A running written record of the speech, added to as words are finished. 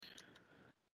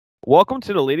Welcome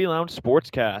to the Lady Lounge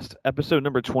Sportscast, episode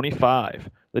number 25,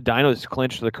 the Dinos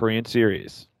Clinch the Korean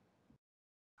series.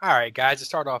 All right, guys, to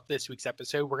start off this week's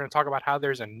episode, we're going to talk about how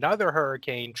there's another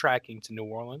hurricane tracking to New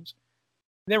Orleans.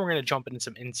 Then we're going to jump into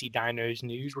some NC Dinos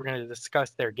news. We're going to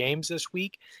discuss their games this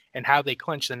week and how they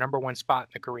clinched the number one spot in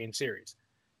the Korean series.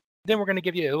 Then we're going to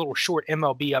give you a little short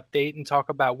MLB update and talk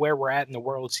about where we're at in the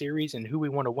World Series and who we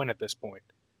want to win at this point.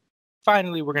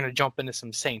 Finally, we're going to jump into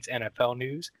some Saints NFL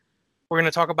news. We're going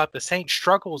to talk about the Saints'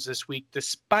 struggles this week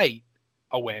despite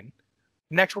a win.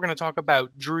 Next, we're going to talk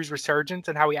about Jrue's resurgence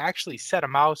and how he actually set a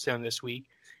milestone this week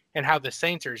and how the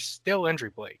Saints are still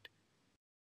injury-plagued.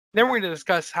 Then we're going to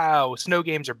discuss how snow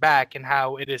games are back and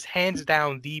how it is hands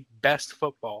down the best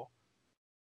football.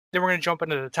 Then we're going to jump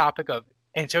into the topic of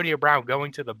Antonio Brown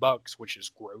going to the Bucs, which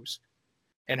is gross,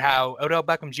 and how Odell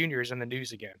Beckham Jr. is in the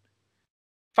news again.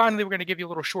 Finally, we're going to give you a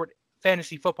little short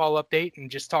fantasy football update and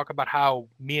just talk about how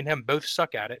me and him both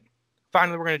suck at it.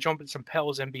 Finally, we're going to jump into some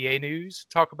Pels NBA news,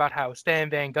 talk about how Stan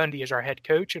Van Gundy is our head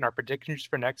coach and our predictions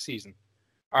for next season.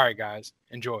 All right, guys,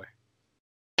 enjoy.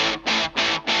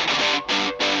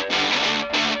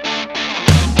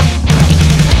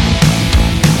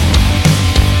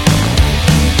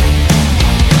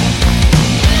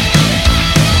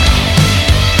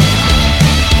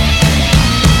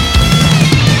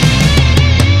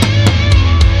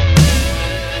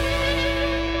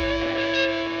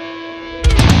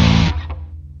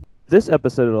 This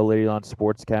episode of the Lady Lounge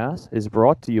Sportscast is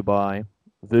brought to you by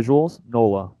Visuals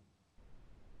NOLA.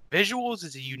 Visuals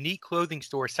is a unique clothing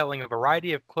store selling a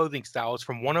variety of clothing styles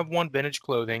from one-of-one vintage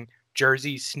clothing,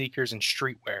 jerseys, sneakers, and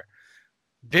streetwear.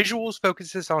 Visuals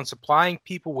focuses on supplying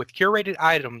people with curated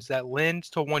items that lend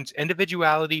to one's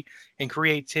individuality and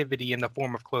creativity in the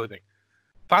form of clothing.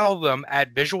 Follow them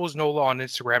at Visuals NOLA on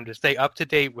Instagram to stay up to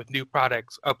date with new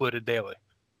products uploaded daily.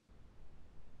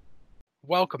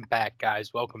 Welcome back,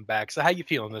 guys. Welcome back. So how you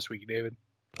feeling this week, David?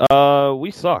 We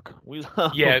suck.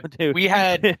 Dude, we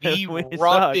had the we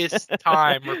roughest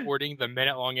time recording the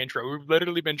minute-long intro. We've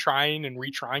literally been trying and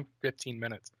retrying for 15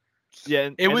 minutes.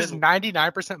 Yeah, It was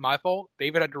 99% my fault.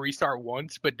 David had to restart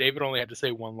once, but David only had to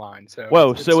say one line. So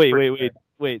Whoa, it's so pretty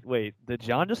wait. good. Did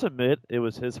John just admit it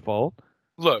was his fault?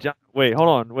 Look, John, wait, hold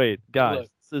on, wait, guys. Look.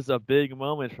 This is a big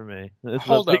moment for me.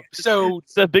 hold up. So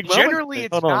It's a big moment. generally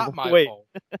it's not my fault.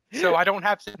 So I don't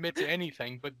have to admit to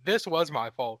anything, but this was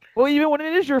my fault. Well, even when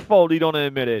it is your fault, you don't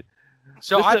admit it.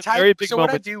 So This I is a very type. big So what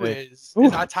I moment do today. is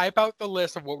Oof. I type out the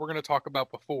list of what we're going to talk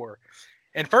about before.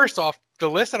 And first off, the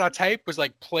list that I typed was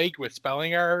like plagued with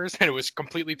spelling errors, and it was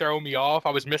completely throwing me off. I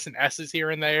was missing S's here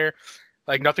and there.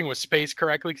 Like nothing was spaced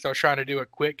correctly because I was trying to do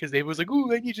it quick. Because David was like, "Ooh,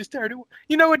 then you just started."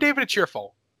 You know what, David? It's your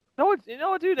fault. No,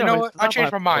 dude. You know what? I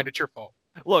changed my mind. It's your fault.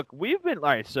 Look, we've been all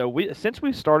right. So since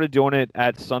we started doing it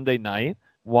at Sunday night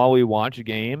while we watch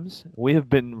games, we have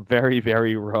been very,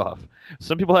 very rough.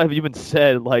 Some people have even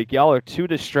said like y'all are too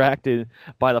distracted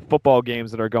by the football games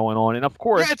that are going on, and of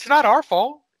course, Yeah, it's not our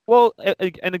fault. well,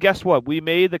 and guess what? We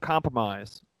made the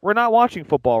compromise. We're not watching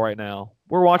football right now.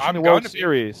 We're watching I'm the World gonna be.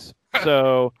 Series.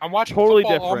 So I'm watching totally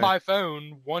football on different. my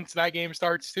phone once that game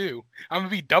starts too. I'm gonna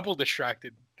be double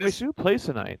distracted. Wait, who plays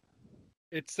tonight?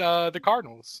 It's the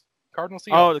Cardinals. Cardinals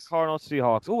Seahawks. Oh, the Cardinals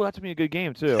Seahawks. Oh, that's gonna be a good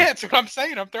game too. Yeah, that's what I'm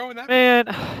saying. I'm throwing that. Man,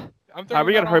 I'm all throwing right,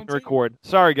 we that gotta hurry on and too. record.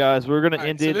 Sorry, guys, we're gonna All right,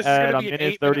 end so it this is at gonna a be an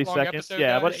minute 30 8-minute long seconds. episode,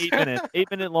 Yeah, about guys. 8 minutes.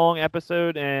 8 minute long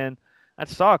episode, and that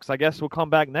sucks. I guess we'll come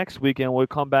back next week and we'll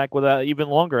come back with an even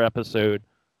longer episode.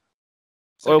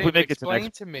 So Or if we David, make it to explain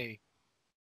next. to me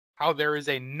how there is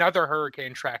another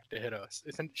hurricane track to hit us.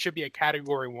 It should be a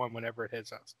Category 1 whenever it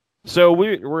hits us. So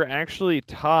we're actually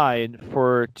tied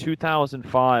for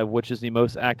 2005, which is the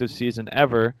most active season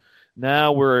ever.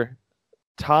 Now we're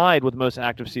tied with the most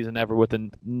active season ever with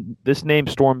this named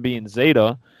storm being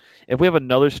Zeta. If we have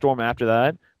another storm after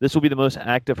that, this will be the most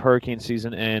active hurricane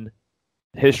season in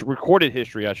recorded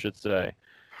history, I should say.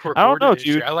 I don't know, Recorded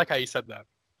history. dude. I like how you said that.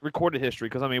 Recorded history,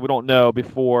 because I mean we don't know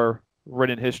before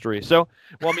written history. So,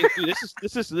 well, I mean, dude,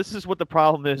 this is what the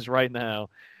problem is right now.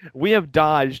 We have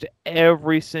dodged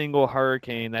every single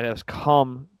hurricane that has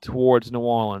come towards New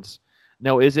Orleans.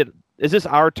 Now, is this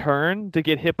our turn to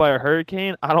get hit by a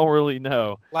hurricane? I don't really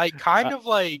know. Like, kind of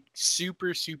like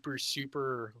super, super,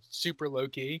 super, super low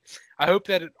key. I hope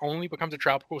that it only becomes a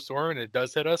tropical storm and it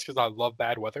does hit us because I love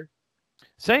bad weather.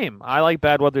 Same. I like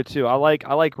bad weather too. I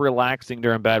like relaxing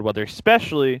during bad weather,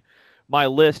 especially my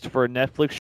list for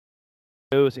Netflix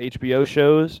shows, HBO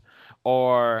shows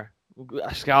are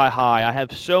sky high. I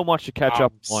have so much to catch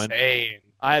up on. Saying.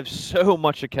 I have so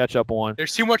much to catch up on.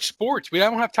 There's too much sports. We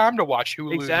don't have time to watch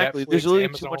Hulu, Exactly. Netflix, There's literally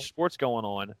Amazon. too much sports going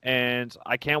on, and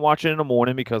I can't watch it in the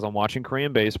morning because I'm watching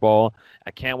Korean baseball.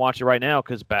 I can't watch it right now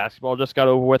because basketball just got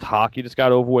over with, hockey just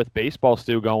got over with, baseball's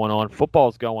still going on,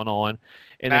 football's going on,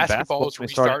 and then Basketball's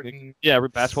restarting. Yeah,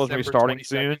 basketball's December restarting 22nd.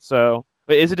 soon. So,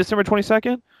 wait, is it December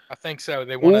 22nd? I think so.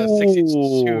 They won a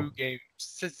Ooh.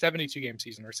 72 game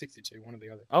season or 62, one or the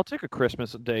other. I'll take a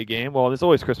Christmas Day game. Well, there's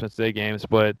always Christmas Day games,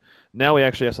 but now we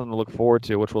actually have something to look forward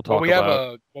to, which we'll talk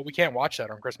about. We can't watch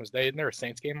that on Christmas Day. Isn't there a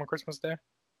Saints game on Christmas Day?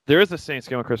 There is a Saints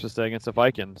game on Christmas Day against the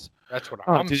Vikings. That's what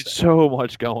I'm saying. saying. So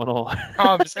much going on.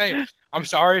 I'm saying. I'm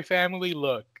sorry, family.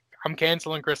 Look, I'm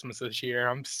canceling Christmas this year.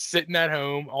 I'm sitting at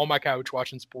home on my couch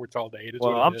watching sports all day.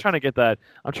 I'm trying to get that.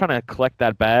 I'm trying to collect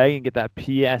that bag and get that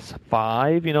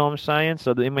PS5. You know what I'm saying?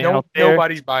 So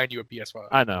nobody's buying you a PS5.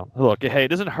 I know. Look, hey, it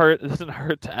doesn't hurt. It doesn't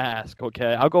hurt to ask.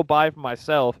 Okay, I'll go buy it for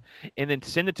myself and then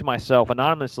send it to myself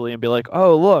anonymously and be like,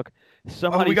 "Oh, look,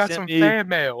 somebody got some fan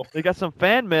mail. They got some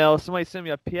fan mail. Somebody sent me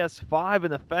a PS5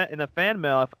 in the fan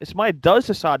mail. If somebody does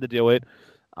decide to do it,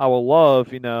 I will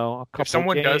love, a couple If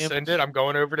someone games. does send it, I'm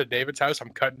going over to David's house.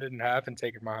 I'm cutting it in half and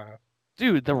taking my half.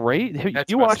 Dude, the rate.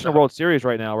 That's you watching the World Series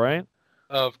right now, right?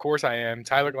 Of course I am.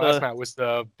 Tyler Glasnow was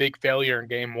the big failure in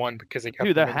Game 1 because he kept.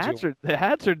 Dude, the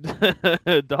hats are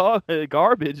dog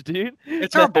garbage, dude.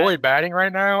 It's our boy batting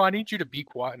right now. I need you to be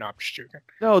quiet. No, I'm just joking.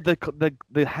 No,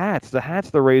 the hats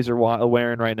the Rays are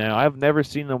wearing right now. I've never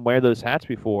seen them wear those hats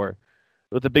before,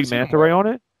 with the big manta ray on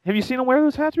it. Have you seen them wear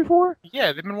those hats before?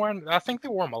 Yeah, they've been wearing. I think they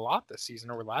wore them a lot this season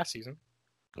or last season.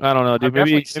 I don't know, dude.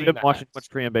 Maybe they've been watching too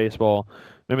much Korean baseball.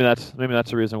 Maybe that's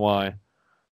the reason why.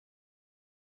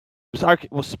 Actually,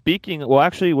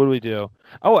 what do we do?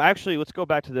 Oh, actually, let's go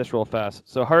back to this real fast.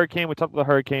 So, hurricane. We talked about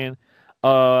the hurricane.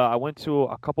 I went to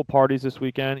a couple parties this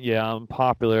weekend. Yeah, I'm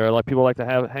popular. Like people like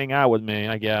to hang out with me,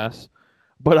 I guess.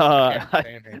 But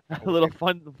a little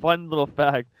fun little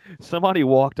fact. Somebody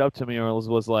walked up to me and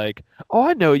was like, "Oh,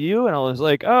 I know you," and I was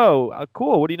like, "Oh,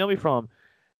 cool. What do you know me from?"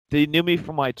 They knew me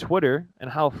from my Twitter and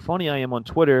how funny I am on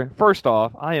Twitter. First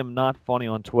off, I am not funny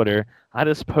on Twitter. I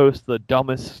just post the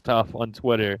dumbest stuff on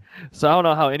Twitter. So I don't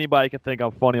know how anybody can think I'm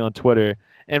funny on Twitter.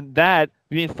 And that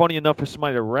being funny enough for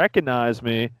somebody to recognize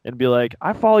me and be like,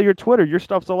 "I follow your Twitter. Your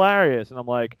stuff's hilarious." And I'm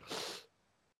like,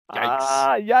 yikes.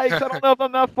 I don't know if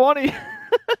I'm not funny.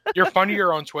 You're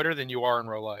funnier on Twitter than you are in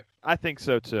real life. I think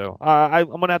so too. I'm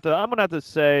gonna have to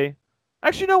say,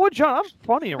 actually, you know what, John? I'm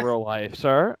funny in real life,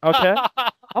 sir. Okay,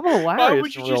 I'm hilarious. Why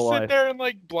would you in just real sit life. there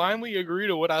and blindly agree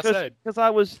to what I said? Because I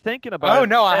was thinking about. Oh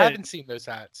no, I haven't seen those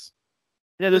hats.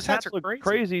 Yeah, those hats look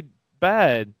crazy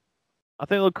bad. I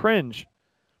think they look cringe.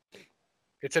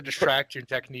 It's a distraction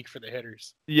technique for the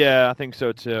hitters. Yeah, I think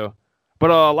so too. But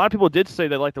a lot of people did say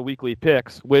they like the weekly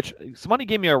picks, which somebody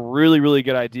gave me a really, really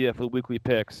good idea for the weekly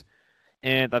picks.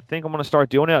 And I think I'm going to start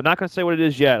doing it. I'm not going to say what it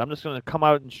is yet. I'm just going to come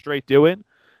out and straight do it.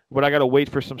 But I got to wait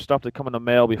for some stuff to come in the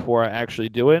mail before I actually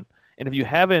do it. And if you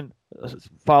haven't been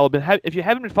following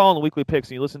the weekly picks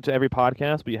and you listen to every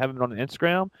podcast, but you haven't been on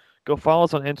Instagram, go follow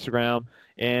us on Instagram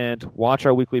and watch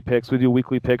our weekly picks. We do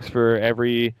weekly picks for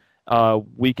every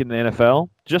week in the NFL,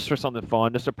 just for something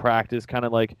fun, just to practice, kind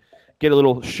of like get a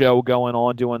little show going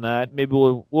on doing that. Maybe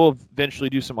we'll eventually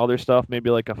do some other stuff,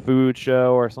 maybe like a food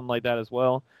show or something like that as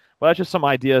well. But that's just some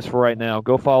ideas for right now.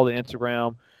 Go follow the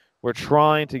Instagram. We're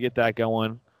trying to get that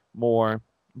going more.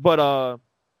 But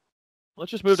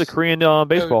let's just move to Korean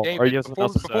baseball. So, David,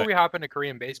 before we hop into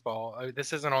Korean baseball,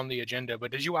 this isn't on the agenda, but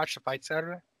did you watch the fight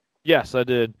Saturday? Yes, I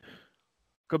did.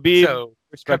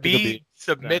 Khabib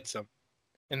submits him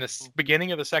in the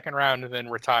beginning of the second round and then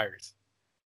retires.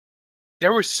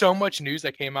 There was so much news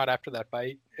that came out after that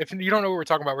fight. If you don't know what we're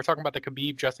talking about the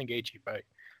Khabib Justin Gaethje fight.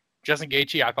 Justin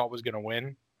Gaethje, I thought was going to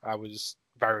win. I was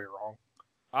very wrong.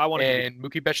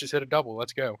 Mookie Betts just hit a double.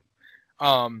 Let's go.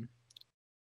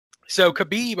 So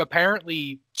Khabib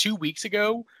apparently 2 weeks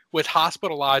ago was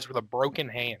hospitalized with a broken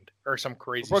hand or some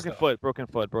crazy broken stuff. Broken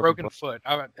foot.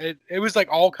 It was like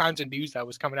all kinds of news that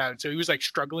was coming out. And so he was like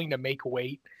struggling to make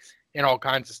weight and all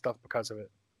kinds of stuff because of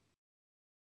it.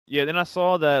 Yeah, then I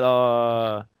saw that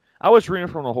I was rooting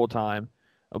for him the whole time,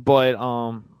 but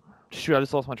shoot, I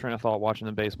just lost my train of thought watching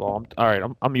the baseball.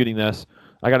 I'm muting this.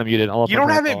 I got it muted. You don't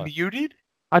have it muted?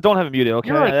 I don't have it muted. Okay,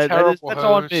 You're a terrible that's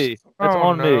on me. That's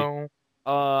on me.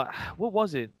 What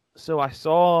was it? So I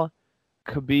saw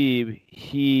Khabib.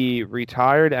 He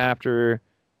retired after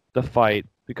the fight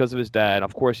because of his dad.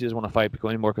 Of course, he doesn't want to fight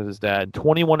anymore because of his dad.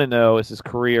 21-0 is his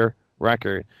career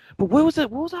record. But what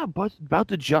was I about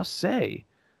to just say?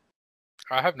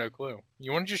 I have no clue.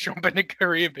 You want to just jump into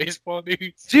Korean baseball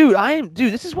news? Dude,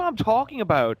 this is what I'm talking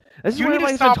about. This is You what need to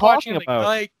everybody's been stop watching. talking about.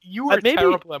 Like you are Maybe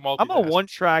terrible at I'm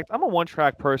multitasking. I'm a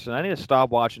one-track person. I need to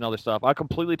stop watching other stuff. I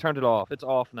completely turned it off. It's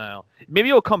off now. Maybe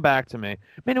it'll come back to me.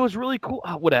 Man, it was really cool.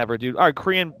 Oh, whatever, dude. All right,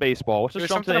 Korean baseball. Let's There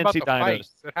just was jump to something the about NC the Dinos.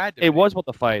 fights. It had to It be. was about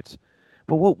the fights.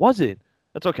 But what was it?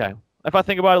 That's okay. If I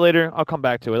think about it later, I'll come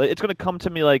back to it. It's going to come to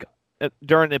me like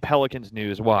during the Pelicans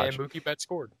news. Watch. And Mookie Betts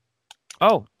scored.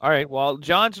 Oh, all right. Well,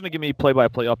 John's going to give me a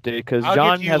play-by-play update because I'll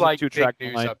John give you has a like two-track big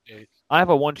news mind. updates. I have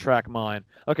a one-track mind.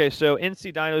 Okay, so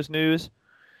NC Dinos news.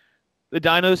 The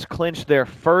Dinos clinched their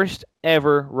first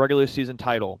ever regular season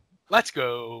title. Let's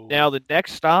go. Now, the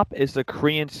next stop is the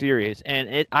Korean series,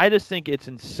 and I just think it's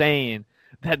insane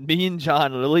that me and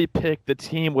John literally picked the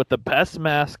team with the best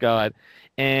mascot,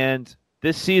 and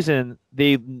this season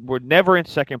they were never in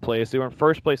second place. They were in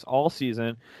first place all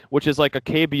season, which is like a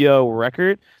KBO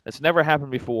record that's never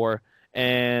happened before,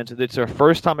 and it's their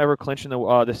first time ever clinching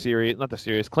the series, not the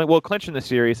series, clinching the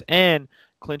series and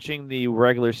clinching the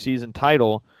regular season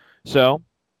title. So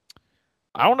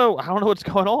I don't know what's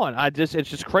going on. It's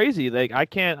just crazy. Like I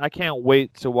can't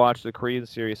wait to watch the Korean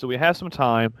series. So we have some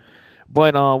time.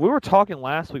 But we were talking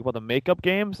last week about the makeup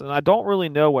games, and I don't really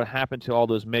know what happened to all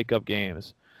those makeup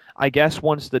games. I guess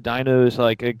once the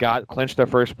Dinos got clinched their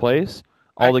first place,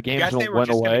 all the games they were went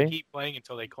just away. Gonna keep playing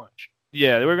until they clinch.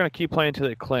 Yeah, they were going to keep playing until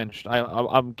they clinched.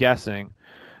 I'm guessing.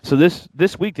 So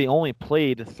this week they only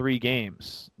played 3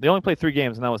 games. They only played 3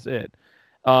 games, and that was it.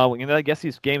 I guess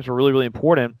these games were really, really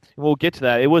important. And we'll get to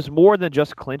that. It was more than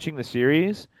just clinching the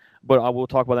series, but we'll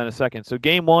talk about that in a second. So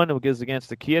game 1 was against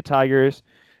the Kia Tigers.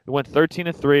 We went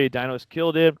 13-3. Dinos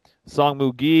killed it. Song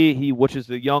Moo-gi, which is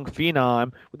the young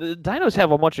phenom. The Dinos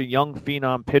have a bunch of young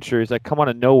phenom pitchers that come out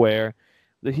of nowhere.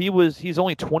 He's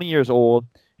only 20 years old.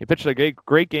 He pitched a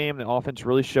great game. The offense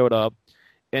really showed up.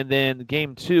 And then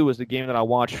game 2 was the game that I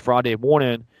watched Friday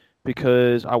morning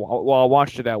because I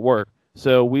watched it at work.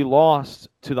 So we lost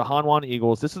to the Hanwha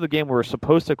Eagles. This is the game we were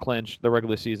supposed to clinch the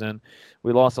regular season.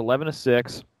 We lost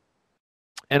 11-6,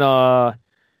 and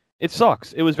it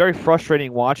sucks. It was very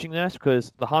frustrating watching this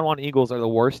because the Hanwha Eagles are the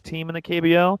worst team in the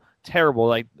KBO. Terrible,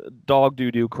 like dog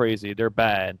doo-doo crazy. They're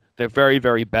bad. They're very,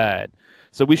 very bad.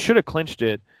 So we should have clinched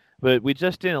it, but we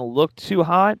just didn't look too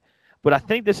hot. But I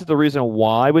think this is the reason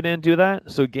why we didn't do that.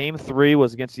 So game 3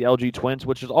 was against the LG Twins,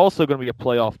 which is also going to be a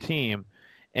playoff team.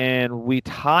 And we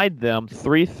tied them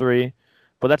 3-3,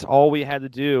 but that's all we had to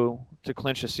do to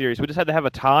clinch the series. We just had to have a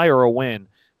tie or a win.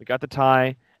 We got the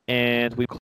tie, and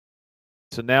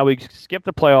so now we skip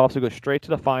the playoffs. We go straight to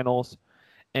the finals.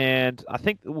 And I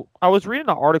think I was reading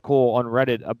an article on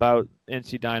Reddit about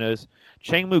NC Dinos.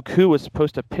 Chang-Moo Koo was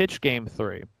supposed to pitch game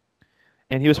 3,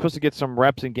 and he was supposed to get some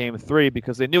reps in game 3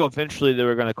 because they knew eventually they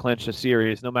were going to clinch the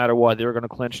series. No matter what, they were going to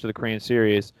clinch to the Korean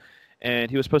series.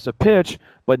 And he was supposed to pitch,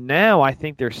 but now I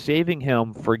think they're saving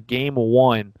him for game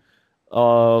 1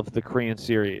 of the Korean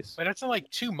series. But that's in like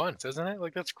 2 months, isn't it?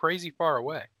 Like that's crazy far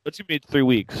away. It's gonna be 3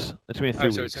 weeks. It's gonna be 3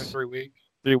 weeks. So it's in 3 weeks.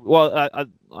 Well,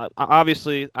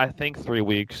 obviously, I think 3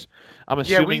 weeks. I'm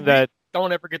assuming that. We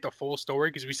don't ever get the full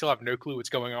story because we still have no clue what's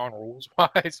going on rules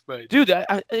wise. But dude,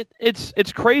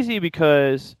 it's crazy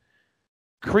because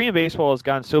Korean baseball has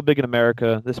gotten so big in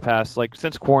America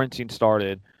since quarantine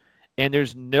started. And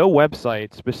there's no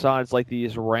websites besides like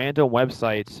these random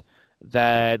websites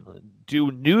that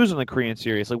do news on the Korean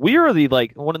series. Like we are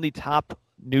one of the top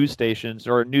news stations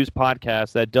or news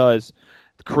podcasts that does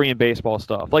Korean baseball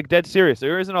stuff. Like dead serious.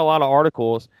 There isn't a lot of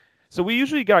articles. So we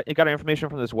usually got our information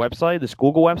from this website, this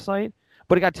Google website,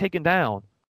 but it got taken down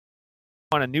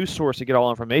on a news source to get all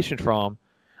information from.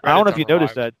 I don't know if you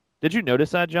noticed that. Did you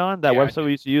notice that, John? That website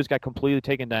we used to use got completely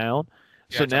taken down.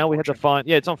 So now we had to find.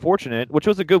 Yeah, it's unfortunate. Which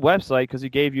was a good website because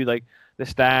it gave you like the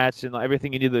stats and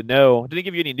everything you needed to know. It didn't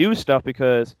give you any news stuff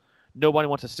because nobody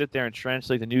wants to sit there and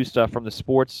translate the news stuff from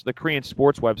the Korean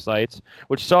sports websites,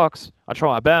 which sucks. I try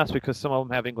my best because some of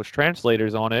them have English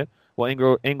translators on it,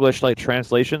 English like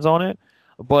translations on it.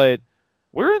 But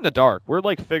we're in the dark. We're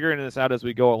like figuring this out as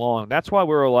we go along. That's why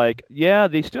we were like, yeah,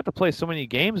 they still have to play so many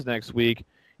games next week,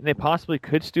 and they possibly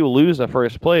could still lose the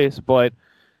first place, but.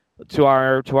 To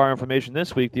our information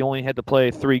this week, they only had to play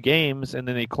 3 games and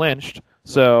then they clinched.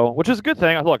 So, which is a good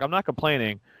thing. Look, I'm not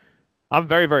complaining. I'm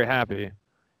very, very happy,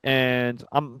 and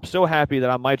I'm so happy that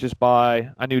I might just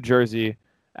buy a new jersey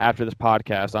after this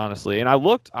podcast. Honestly, and I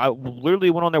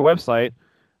literally went on their website,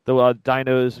 the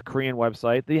Dinos Korean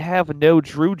website. They have no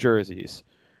Jrue jerseys.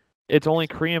 It's only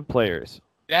Korean players.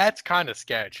 That's kind of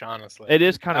sketch, honestly. It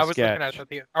is kind of sketch.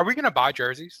 Looking at that. Are we going to buy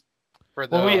jerseys?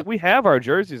 We have our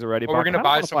jerseys already. But we're going to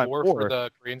buy some more for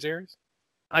the Korean series?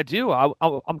 I do.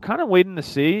 I'm kind of waiting to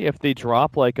see if they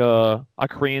drop like a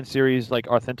Korean series like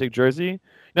authentic jersey. You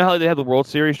know how they have the World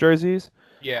Series jerseys?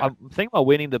 Yeah. I'm thinking about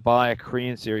waiting to buy a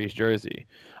Korean series jersey,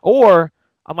 or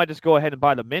I might just go ahead and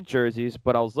buy the mint jerseys.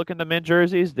 But I was looking at the mint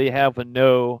jerseys; they have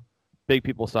no big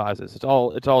people sizes. It's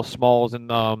all smalls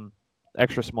and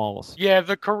extra smalls. Yeah,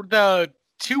 the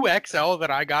 2XL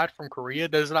that I got from Korea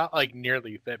does not like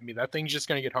nearly fit me. That thing's just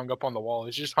gonna get hung up on the wall.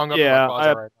 It's just hung up in my Yeah,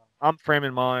 closet right now. I'm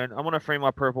framing mine. I'm gonna frame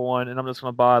my purple one, and I'm just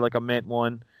gonna buy like a mint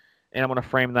one, and I'm gonna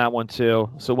frame that one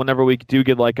too. So whenever we do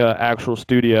get like a actual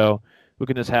studio, we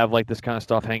can just have like this kind of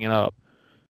stuff hanging up.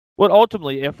 But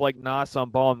ultimately, if like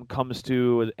Nassan Baum comes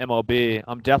to MLB,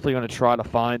 I'm definitely gonna try to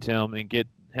find him and get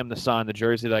him to sign the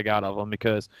jersey that I got of him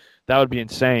because that would be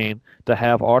insane to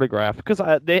have autographed. Because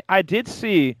I did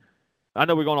see, I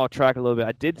know we're going off track a little bit.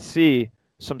 I did see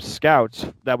some scouts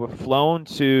that were flown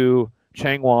to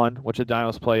Changwon, which the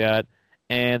Dinos play at,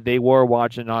 and they were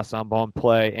watching Nassan Baum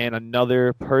play. And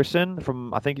another person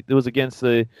from, I think it was against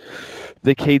the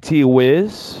KT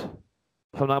Wiz,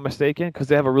 if I'm not mistaken, because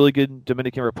they have a really good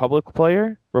Republican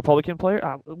player.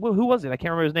 Who was it? I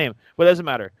can't remember his name, but it doesn't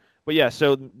matter. But yeah,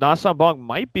 so Nassan Baum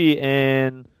might be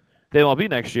in the MLB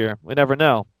next year. We never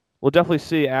know. We'll definitely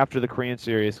see after the Korean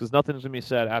series because nothing's gonna be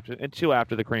said after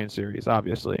the Korean series,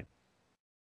 obviously.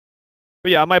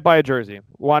 But yeah, I might buy a jersey.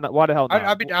 Why not? Why the hell not?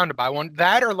 I'd be down to buy one.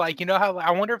 That or like, you know how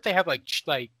I wonder if they have like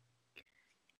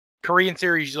Korean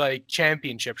series like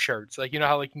championship shirts. Like, you know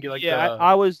how they can get like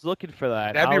I was looking for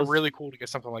that. That'd be really cool to get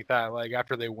something like that. Like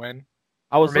after they win,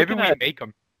 or maybe we make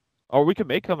them. Or we could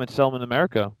make them and sell them in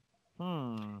America.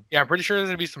 Yeah, I'm pretty sure there's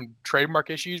gonna be some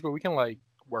trademark issues, but we can like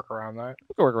work around that.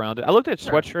 We can work around it. I looked at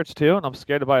sweatshirts too, and I'm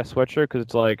scared to buy a sweatshirt because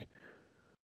it's like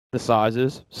the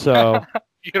sizes. So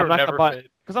I'm not gonna buy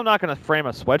because I'm not gonna frame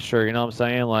a sweatshirt. You know what I'm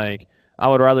saying? Like I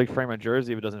would rather frame a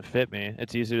jersey if it doesn't fit me.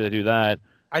 It's easier to do that.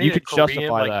 You could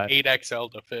justify like that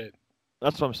 8XL to fit.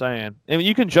 That's what I'm saying. I mean,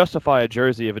 you can justify a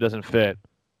jersey if it doesn't fit.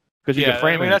 Because you can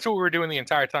frame it. That's what we were doing the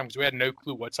entire time because we had no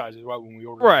clue what size it was when we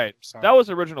ordered. Right. That was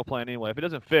the original plan anyway. If it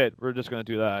doesn't fit, we're just going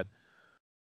to do that.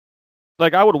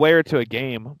 Like, I would wear it to a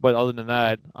game, but other than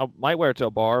that, I might wear it to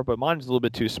a bar, but mine's a little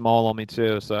bit too small on me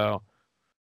too, so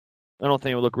I don't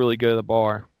think it would look really good at the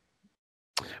bar.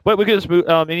 But we could just move.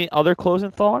 Any other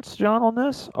closing thoughts, John, on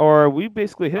this? Or we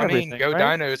basically hit everything, go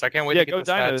right? Dinos. I can't wait to get this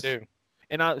tattoo.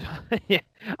 And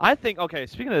I think, okay,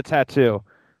 speaking of the tattoo,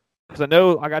 because I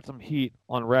know I got some heat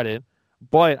on Reddit,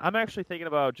 but I'm actually thinking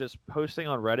about just posting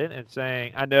on Reddit and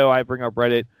saying, I know I bring up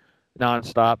Reddit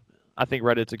nonstop. I think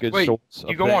Reddit's a good source.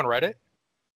 You go on Reddit?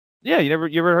 Yeah, you ever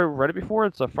heard of Reddit before?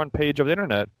 It's the front page of the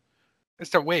internet. The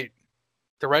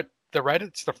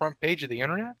Reddit's the front page of the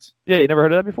internet? Yeah, you never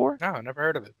heard of that before? No, I never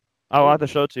heard of it. I'll have to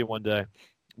show it to you one day.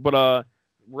 But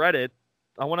Reddit,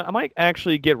 I might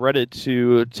actually get Reddit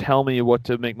to tell me what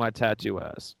to make my tattoo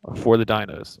as for the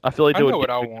Dinos. I feel like I know what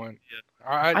I want.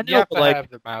 I know, you have to have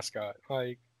the mascot.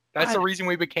 Like that's the reason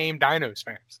we became Dinos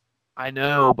fans. I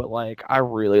know, but like I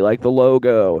really like the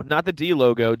logo, not the D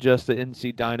logo, just the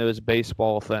NC Dinos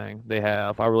baseball thing they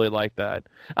have. I really like that.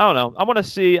 I don't know. I'm gonna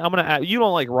see. You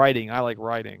don't like writing. I like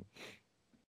writing.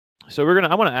 So I'm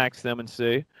gonna ask them and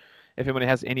see if anybody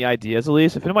has any ideas. At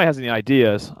least if anybody has any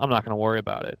ideas, I'm not gonna worry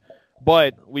about it.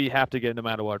 But we have to get it no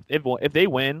matter what. If they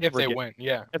win, If they win,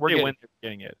 we're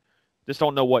getting it. Just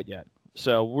don't know what yet.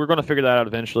 So we're gonna figure that out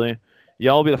eventually.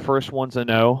 Y'all will be the first ones to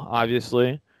know,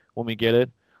 obviously, when we get it.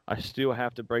 I still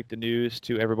have to break the news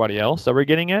to everybody else that we're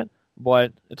getting it,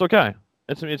 but it's okay.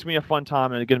 It's gonna be a fun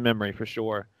time and a good memory for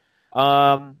sure.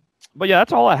 But yeah,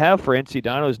 that's all I have for NC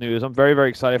Dinos news. I'm very, very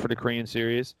excited for the Korean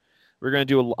series. We're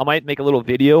gonna I might make a little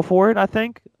video for it. I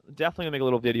think definitely gonna make a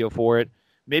little video for it.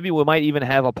 Maybe we might even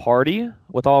have a party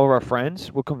with all of our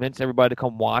friends. We'll convince everybody to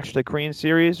come watch the Korean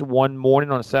series one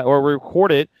morning on a set, or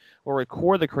record it, or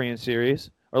record the Korean series,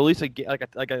 or at least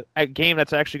a game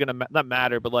that's actually gonna not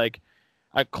matter, but like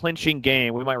a clinching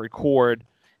game. We might record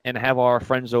and have our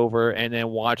friends over and then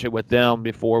watch it with them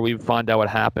before we find out what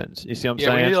happens. You see what I'm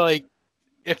saying? Yeah, we need like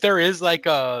if there is like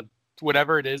a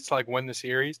whatever it is to like win the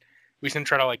series, we can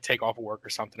try to like take off of work or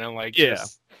something and like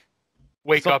just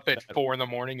wake up at 4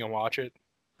 a.m. and watch it.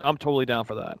 I'm totally down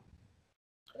for that.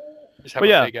 Just have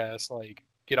a big ass like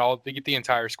get the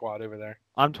entire squad over there.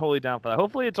 I'm totally down for that.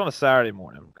 Hopefully it's on a Saturday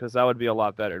morning because that would be a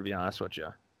lot better, to be honest with you.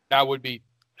 That would be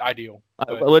ideal.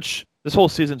 Which this whole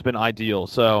season's been ideal,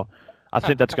 so I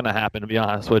think that's going to happen, to be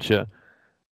honest with you.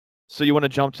 So you want to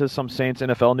jump to some Saints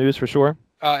NFL news for sure?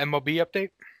 MLB update?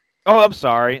 Oh, I'm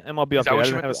sorry. MLB update. Is that what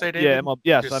you meant to say, David? Yeah, MLB.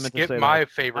 Yes, I meant to say my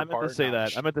favorite part.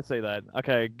 I meant to say that.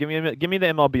 Okay, give me the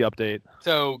MLB update.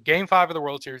 So Game 5 of the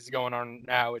World Series is going on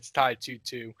now. It's tied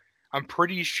 2-2. I'm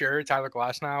pretty sure Tyler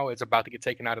Glasnow is about to get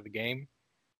taken out of the game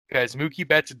because Mookie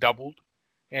Betts doubled,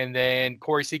 and then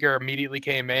Corey Seager immediately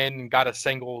came in and got a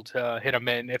single to hit him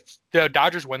in. If the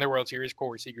Dodgers win the World Series,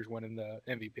 Corey Seager's winning the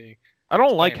MVP. I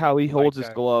don't like how he Like holds his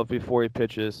that. glove before he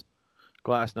pitches.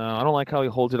 Glasnow. I don't like how he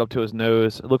holds it up to his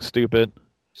nose. It looks stupid.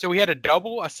 So he had a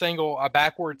double, a single, a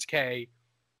backwards K,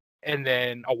 and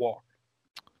then a walk.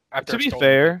 To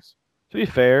be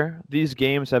fair, these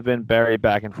games have been very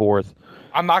back and forth.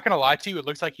 I'm not gonna lie to you. It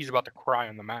looks like he's about to cry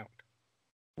on the mound.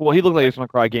 Well, he looked like he was going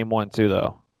to cry game 1 too,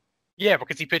 though. Yeah,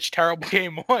 because he pitched terrible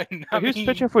game 1. Who's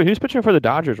pitching for the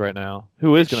Dodgers right now?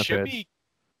 Who is going to pitch?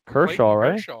 Kershaw,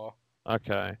 right? Kershaw.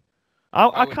 Okay.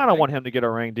 I kind of want him to get a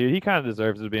ring, dude. He kind of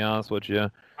deserves it, to be honest with you.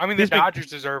 I mean, the Dodgers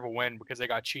deserve a win because they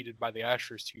got cheated by the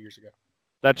Astros 2 years ago.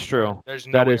 That's true. There's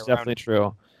no that way is around definitely it.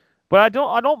 true. But I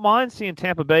don't mind seeing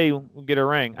Tampa Bay get a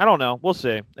ring. I don't know. We'll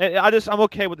see. I'm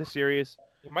okay with the series.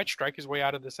 He might strike his way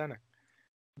out of the center.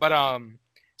 But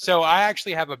so I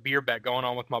actually have a beer bet going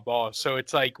on with my boss. So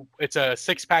it's a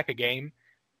 6-pack a game.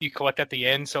 You collect at the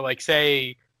end. So like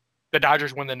say the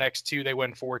Dodgers win the next 2, they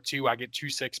win 4-2. I get 2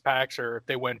 6-packs, or if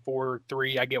they win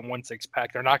 4-3, I get 1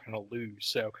 6-pack. They're not going to lose.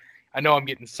 So I know I'm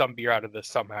getting some beer out of this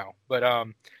somehow. But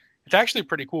it's actually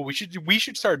pretty cool. We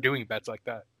should start doing bets like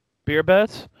that. Beer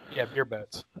bets? Yeah, beer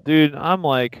bets. Dude, I'm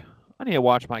like, I need to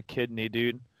watch my kidney,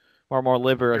 dude. Or more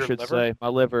liver, Your I should liver? say. My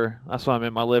liver. That's what I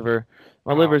meant, my liver.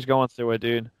 My liver's going through it,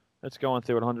 dude. It's going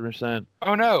through it 100%.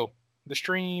 Oh no, the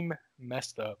stream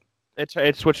messed up.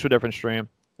 It switched to a different stream.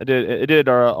 It did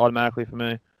automatically for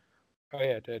me. Oh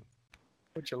yeah, it did.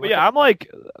 But yeah, I'm like,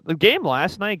 the game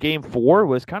last night, game 4,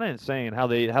 was kind of insane how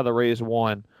the Rays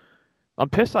won. I'm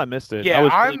pissed I missed it. Yeah, I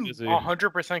was I'm really busy.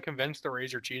 100% convinced the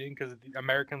Rays are cheating because the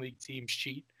American League teams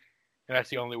cheat, and that's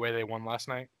the only way they won last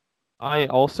night. I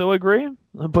also agree,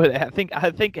 but I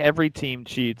think every team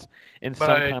cheats in some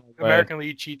kind of way. American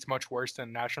League cheats much worse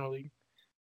than National League.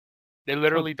 They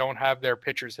literally don't have their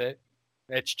pitchers hit.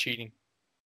 It's cheating.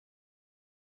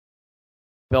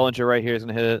 Bellinger right here is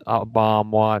going to hit a bomb.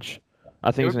 Watch.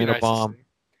 I think he's going to hit a bomb.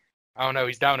 I don't know.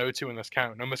 He's down 0-2 in this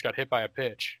count. Almost got hit by a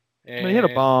pitch. And he hit a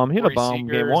bomb. He hit a bomb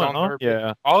game 1. Huh?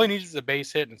 Yeah. All he needs is a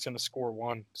base hit, and it's going to score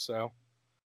 1. So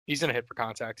he's going to hit for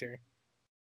contact here.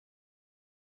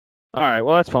 All right.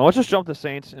 Well, that's fine. Let's just jump to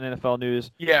Saints and NFL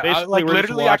news. Yeah,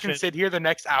 literally, I can sit here the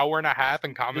next hour and a half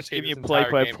and commentate. Give you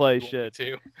play shit.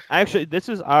 Too. Actually, this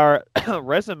is our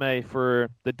resume for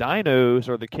the Dinos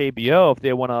or the KBO if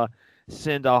they want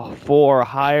to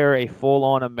hire a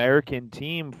full-on American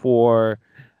team for,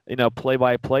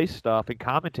 play-by-play stuff and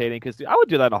commentating, because I would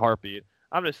do that in a heartbeat.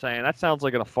 I'm just saying, that sounds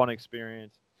like a fun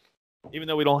experience. Even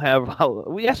though we don't have,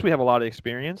 we have a lot of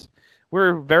experience.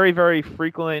 We're very, very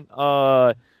frequent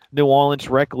New Orleans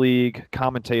Rec League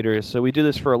commentators, so we do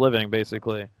this for a living,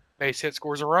 basically. Base hit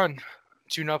scores a run,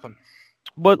 2-0.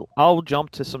 But I'll jump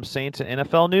to some Saints and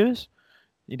NFL news.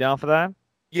 You down for that?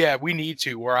 Yeah, we need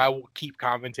to, or I will keep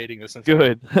commentating this.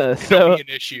 Good. So be an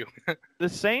issue. The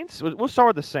Saints. We'll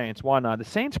start with the Saints. Why not? The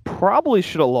Saints probably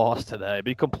should have lost today. To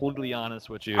be completely honest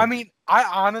with you. I mean, I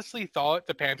honestly thought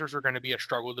the Panthers were going to be a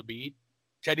struggle to beat.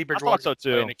 Teddy Bridgewater's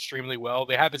playing extremely well.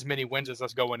 They have as many wins as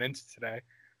us going into today.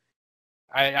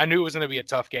 I knew it was going to be a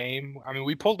tough game. I mean,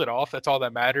 we pulled it off. That's all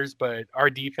that matters. But our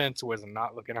defense was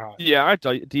not looking hot. Yeah, our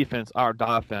defense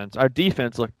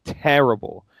looked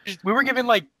terrible. We were given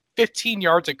like 15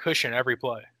 yards of cushion every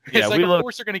play. It's of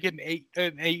course they're going to get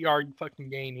an 8-yard fucking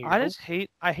gain here.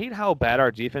 I hate how bad our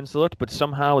defense looked, but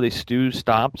somehow they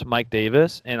stopped Mike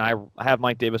Davis, and I have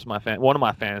Mike Davis one of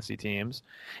my fantasy teams,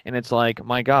 and it's like,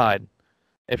 my God,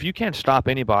 if you can't stop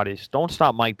anybody, don't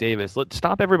stop Mike Davis. Let's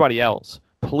stop everybody else,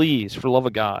 please, for the love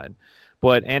of God.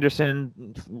 But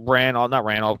Anderson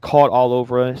caught all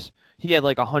over us. He had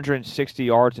like 160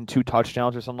 yards and 2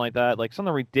 touchdowns or something like that, like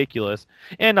something ridiculous.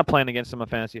 And I'm playing against him in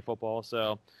fantasy football,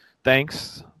 so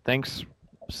thanks,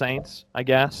 Saints, I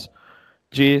guess.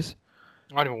 Jeez.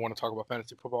 I don't even want to talk about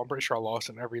fantasy football. I'm pretty sure I lost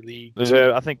in every league.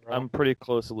 I think I'm pretty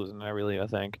close to losing in every league, I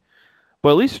think. But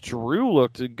at least Jrue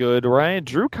looked good, right?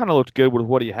 Jrue kind of looked good with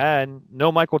what he had.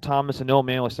 No Michael Thomas and no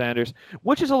Emmanuel Sanders,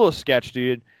 which is a little sketch,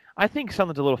 dude. I think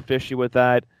something's a little fishy with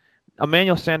that.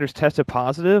 Emmanuel Sanders tested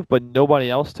positive, but nobody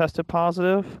else tested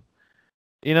positive.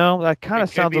 That kind of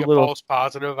sounds a little false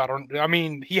positive. I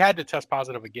mean, he had to test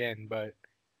positive again, but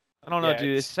I don't know,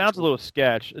 dude. It sounds a little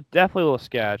sketch. Definitely a little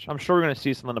sketch. I'm sure we're going to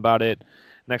see something about it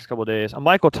next couple of days.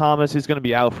 Michael Thomas, he's going to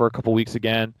be out for a couple weeks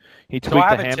again. He tweaked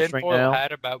the hamstring now. I have a tinfoil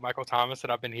hat about Michael Thomas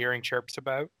that I've been hearing chirps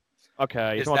about.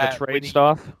 Okay, you want the trade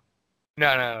stuff?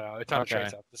 No. It's not trade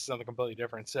stuff. This is something completely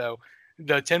different. So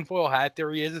the tinfoil hat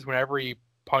theory is whenever he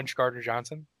punched Gardner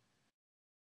Johnson,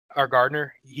 Our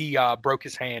Gardner, he broke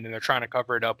his hand, and they're trying to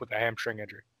cover it up with a hamstring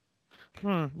injury.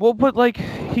 Well, but like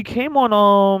he came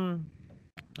on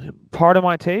Part of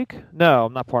My Take? No,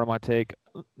 not Part of My Take.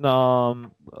 What's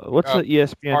the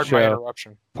ESPN Pardon show? my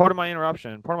interruption. Part of My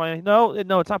Interruption. No,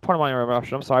 it's not Part of My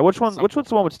Interruption. I'm sorry. Which one's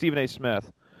the one with Stephen A.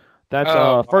 Smith?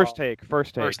 That's First Take.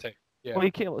 First Take. Yeah.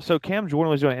 Well, so Cam Jordan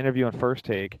was doing an interview on First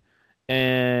Take,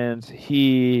 and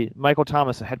Michael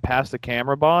Thomas had passed the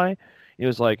camera by. He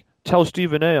was like, "Tell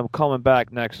Stephen A. I'm coming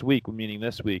back next week," meaning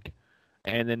this week.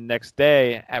 And then next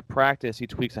day at practice, he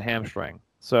tweaks a hamstring.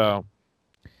 So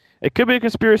it could be a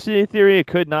conspiracy theory. It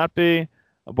could not be.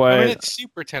 But I mean, it's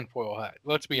super tinfoil hat.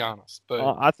 Let's be honest.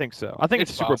 But I think so. I think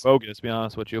it's super possible. bogus, to be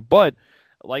honest with you. But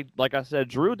like I said,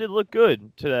 Jrue did look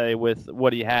good today with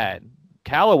what he had.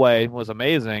 Callaway was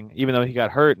amazing, even though he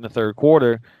got hurt in the third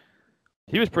quarter.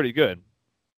 He was pretty good.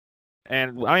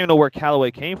 And I don't even know where Callaway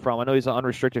came from. I know he's an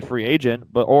unrestricted free agent,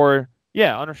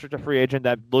 unrestricted free agent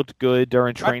that looked good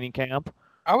during training camp.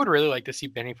 I would really like to see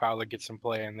Benny Fowler get some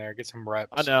play in there, get some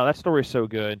reps. I know that story's so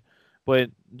good, but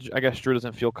I guess Jrue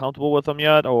doesn't feel comfortable with him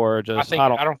yet, or just I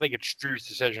don't think it's Jrue's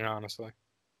decision, honestly.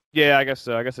 Yeah, I guess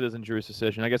so. I guess it isn't Jrue's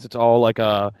decision. I guess it's all like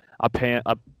a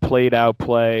played out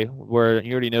play where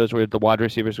he already knows where the wide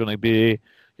receiver is going to be,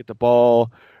 get the ball,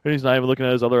 and he's not even looking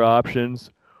at his other options.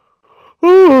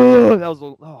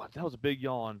 That was a big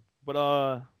yawn.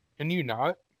 But Can you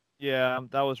not? Yeah,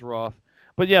 that was rough.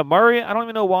 But yeah, Murray, I don't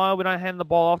even know why we're not handing the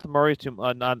ball off to Murray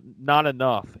not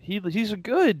enough. He's a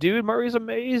good dude. Murray's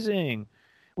amazing.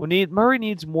 Murray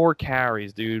needs more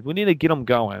carries, dude. We need to get him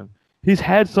going. He's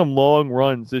had some long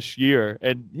runs this year,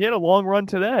 and he had a long run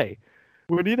today.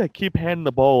 We need to keep handing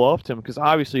the ball off to him because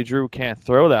obviously Jrue can't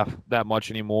throw that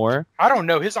much anymore. I don't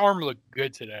know. His arm looked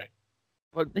good today.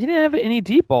 But he didn't have any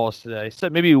deep balls today.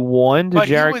 Except maybe one to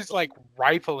Jared. He was like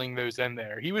rifling those in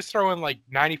there. He was throwing like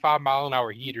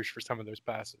 95-mile-an-hour heaters for some of those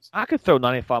passes. I could throw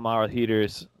 95-mile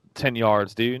heaters 10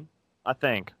 yards, dude. I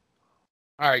think.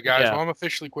 All right, guys. Yeah. Well, I'm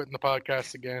officially quitting the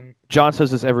podcast again. John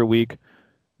says this every week.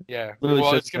 Yeah.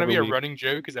 Well, it's going to be a running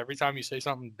joke because every time you say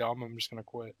something dumb, I'm just going to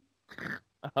quit.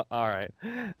 All right.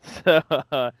 So,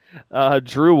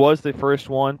 Jrue was the first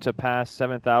one to pass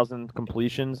 7,000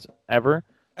 completions ever.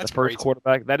 That's the first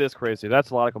quarterback. That is crazy. That's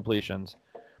a lot of completions.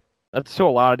 That's to a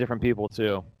lot of different people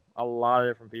too. A lot of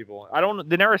different people.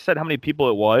 They never said how many people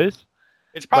it was.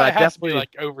 It's probably has to be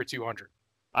like over 200.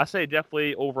 I say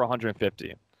definitely over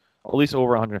 150. At least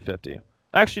over 150.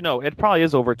 Actually, no. It probably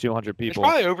is over 200 people. It's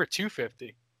probably over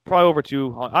 250. Probably over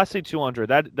 200. I say 200.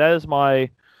 That is my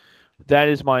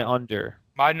under.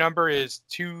 My number is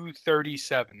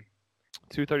 237.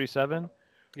 237.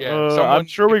 Yeah, I'm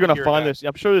sure we're gonna find this.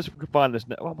 I'm sure we can find this.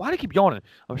 Why do I keep yawning?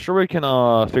 I'm sure we can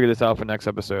figure this out for next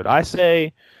episode. I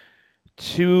say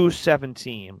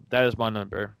 217. That is my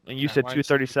number. And you said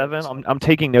 237. I'm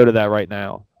taking note of that right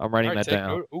now. I'm writing that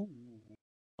down.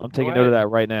 I'm taking note of that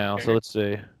right now. So let's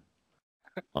see.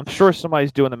 I'm sure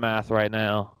somebody's doing the math right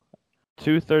now.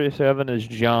 237 is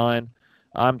John.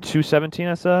 I'm 217.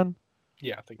 I said.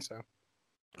 Yeah, I think so.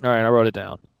 All right, I wrote it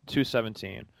down.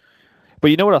 217. But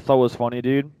you know what I thought was funny,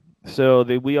 dude? So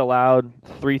we allowed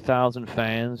 3,000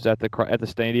 fans at the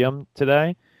stadium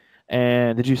today,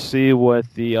 and did you see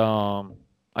what the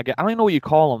I don't even know what you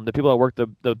call them. The people that work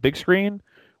the big screen.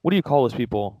 What do you call those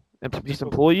people? Just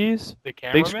employees? The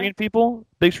cameraman? Big screen people?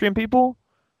 Big screen people?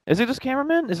 Is it just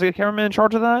cameraman? Is there a cameraman in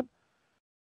charge of that?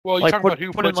 Well, you're talking about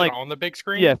who puts it on the big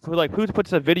screen? Yeah, who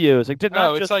puts the videos?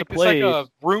 It's like a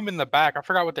room in the back. I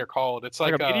forgot what they're called. It's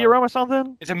like a media room or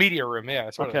something? It's a media room, yeah.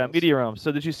 That's what it is. A media room.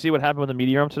 So did you see what happened with the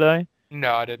media room today?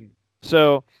 No, I didn't.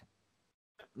 So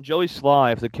Joey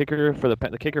Slive, the kicker for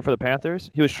the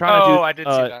Panthers, he was trying to do. I did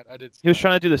see that. He was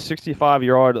trying to do the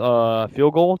 65-yard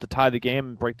field goal to tie the game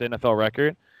and break the NFL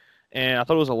record. And I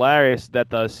thought it was hilarious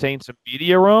that the Saints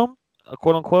media room,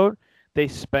 quote unquote, they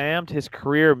spammed his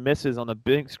career misses on the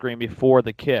big screen before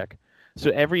the kick. So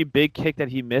every big kick that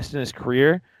he missed in his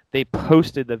career, they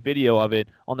posted the video of it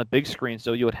on the big screen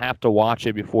so you would have to watch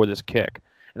it before this kick.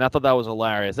 And I thought that was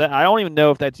hilarious. I don't even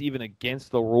know if that's even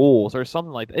against the rules or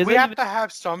something like that. We have to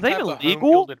have some type of home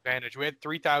field advantage. We had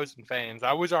 3,000 fans.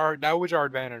 That was our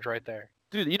advantage right there.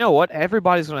 Dude, you know what?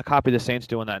 Everybody's going to copy the Saints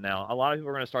doing that now. A lot of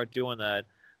people are going to start doing that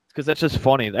because that's just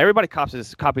funny. Everybody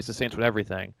copies the Saints with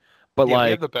everything. But we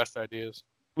have the best ideas.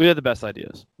 We have the best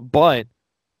ideas. But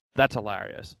that's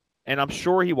hilarious. And I'm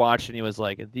sure he watched and he was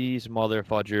like, these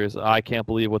motherfudgers, I can't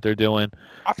believe what they're doing.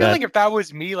 I feel like if that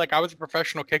was me, like I was a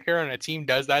professional kicker and a team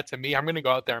does that to me, I'm going to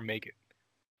go out there and make it.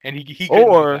 And he couldn't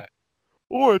do that.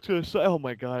 Or it's going to say, oh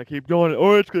my God, I keep doing it.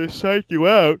 Or it's going to psych you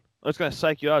out. It's going to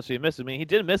psych you out so you miss it. I mean, he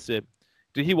did miss it.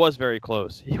 Dude, he was very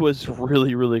close. He was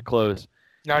really, really close.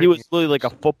 Not He even was literally like a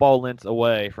football length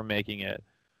away from making it.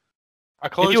 a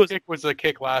close kick was the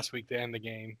kick last week to end the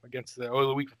game against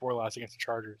the week before last against the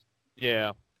Chargers.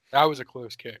 Yeah. That was a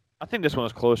close kick. I think this one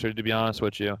was closer, to be honest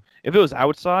with you. If it was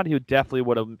outside, he definitely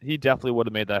would have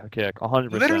made that kick,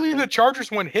 100%. Literally, the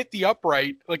Chargers one hit the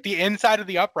upright, like the inside of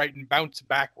the upright, and bounced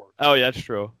backwards. Oh yeah, that's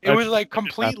true. It was like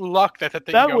complete luck that thing.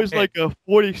 That was like a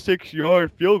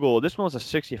 46-yard field goal. This one was a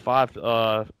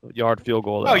 65-yard field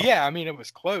goal. Though. Oh yeah, I mean it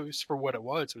was close for what it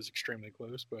was. It was extremely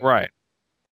close, but right.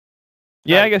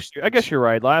 Yeah, I guess you're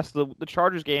right. The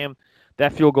Chargers game,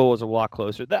 that field goal was a lot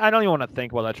closer. I don't even want to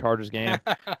think about that Chargers game.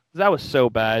 That was so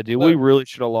bad, dude. We really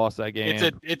should have lost that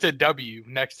game. It's a W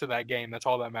next to that game. That's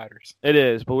all that matters. It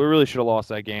is, but we really should have lost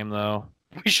that game though.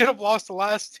 We should have lost the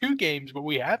last 2 games, but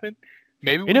we haven't.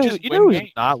 Maybe we just win who's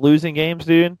games. Not losing games,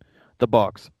 dude? The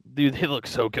Bucs. Dude, they look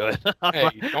so good. Hey,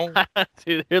 don't.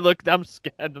 Dude, I'm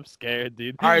scared,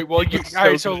 dude. All right, well,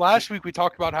 so last week we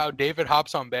talked about how David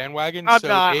hops on bandwagons.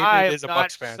 David is a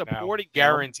Bucs fan now.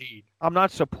 Guaranteed. I'm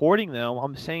not supporting them.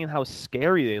 I'm saying how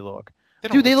scary they look.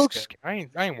 They look scary.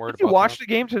 I ain't worried about it. Did you watch the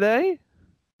game today?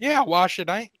 Yeah, I watched it.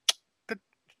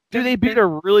 Dude, they beat a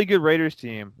really good Raiders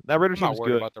team. That Raiders team is good. I'm not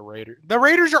worried about the Raiders. The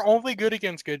Raiders are only good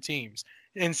against good teams.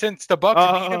 And since the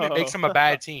Bucs beat them, it makes them a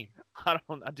bad team. I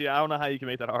don't know how you can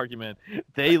make that argument.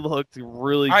 They looked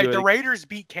really good. All right, the Raiders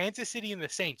beat Kansas City and the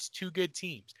Saints, 2 good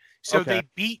teams. So they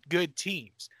beat good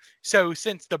teams. So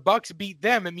since the Bucs beat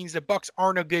them, it means the Bucs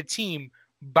aren't a good team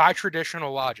by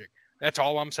traditional logic. That's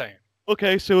all I'm saying.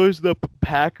 Okay, so is the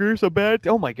Packers a bad?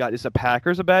 Oh my God, is the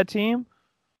Packers a bad team?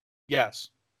 Yes.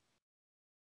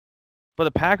 But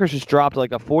the Packers just dropped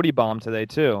like a 40 bomb today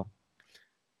too.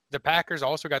 The Packers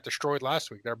also got destroyed last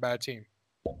week. They're a bad team.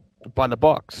 By the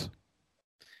Bucs.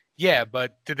 Yeah,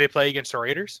 but did they play against the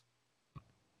Raiders?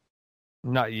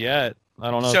 Not yet. I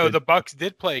don't know. So the Bucs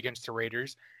did play against the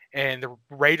Raiders, and the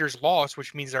Raiders lost,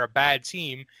 which means they're a bad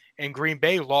team. And Green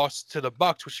Bay lost to the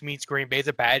Bucs, which means Green Bay's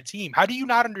a bad team. How do you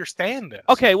not understand this?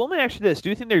 Okay, well, let me ask you this: do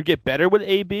you think they'd get better with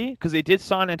AB? Because they did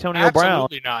sign Antonio Brown.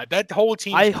 Absolutely not. That whole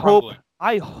team.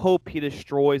 I hope he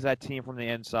destroys that team from the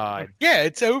inside. Yeah,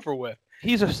 it's over with.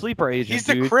 He's a sleeper agent. He's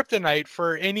the kryptonite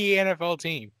for any NFL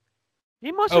team.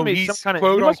 He must have made some kind of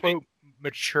quote unquote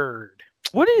matured.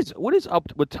 What is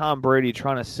up with Tom Brady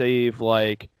trying to save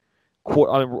like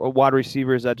wide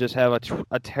receivers that just have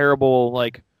a terrible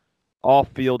like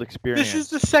off-field experience? This is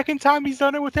the second time he's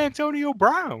done it with Antonio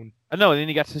Brown. I know, and then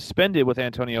he got suspended with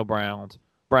Antonio Brown.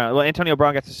 Well, Antonio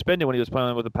Brown got suspended when he was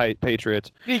playing with the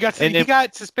Patriots. He got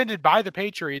suspended by the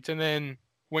Patriots and then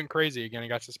went crazy again and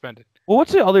got suspended. Well,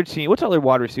 what's the other team? What's the other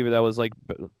wide receiver that was like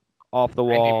off the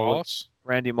wall?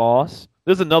 Randy Moss.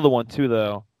 There's another one too,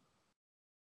 though.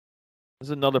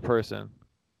 There's another person.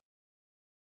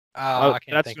 I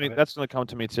can't think of it. That's gonna come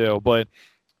to me too, but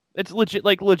it's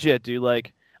legit, dude.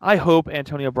 Like, I hope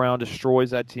Antonio Brown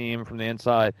destroys that team from the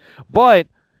inside, but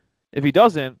if he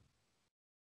doesn't,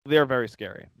 they're very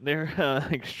scary. They're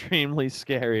extremely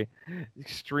scary.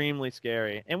 Extremely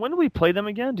scary. And when do we play them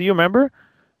again? Do you remember?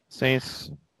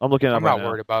 Saints. I'm looking at them right now. I'm not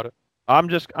worried about it. I'm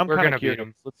kind of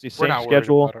curious. Let's see. Saints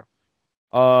schedule.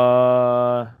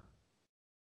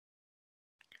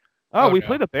 We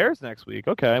play the Bears next week.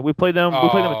 Okay. We play them. We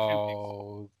play them in 2 weeks.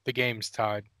 Oh, the game's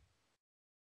tied.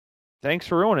 Thanks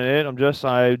for ruining it. I'm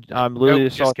literally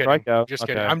just saw a strikeout. Just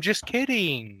kidding. I'm just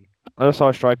kidding. I just saw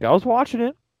a strikeout. I was watching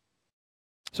it.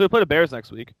 So we play the Bears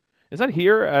next week. Is that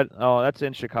here at? Oh, that's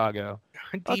in Chicago.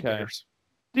 Bears.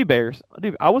 The Bears.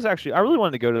 Dude, I really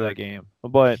wanted to go to that game,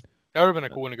 but that would have been a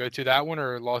cool one to go to. That one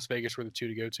or Las Vegas were the 2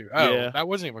 to go to. Oh, yeah. That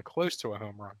wasn't even close to a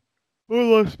home run. Or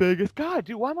Las Vegas. God,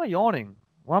 dude, why am I yawning?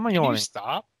 Can you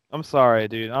stop? I'm sorry,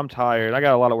 dude. I'm tired. I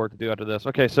got a lot of work to do after this.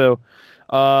 Okay, so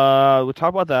we'll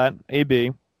talk about that.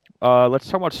 AB. Let's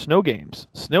talk about snow games.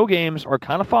 Snow games are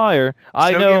kind of fire.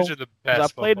 I know. Games are the best.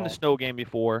 I've played in the snow game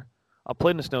before.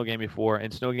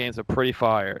 And snow games are pretty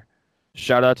fire.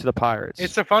 Shout out to the Pirates.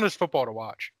 It's the funnest football to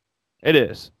watch. It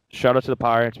is. Shout out to the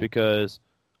Pirates because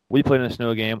we played in a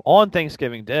snow game on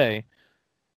Thanksgiving Day,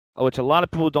 which a lot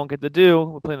of people don't get to do.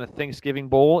 We played in the Thanksgiving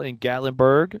Bowl in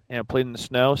Gatlinburg and played in the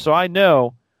snow. So I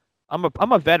know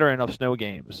I'm a veteran of snow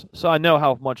games. So I know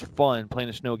how much fun playing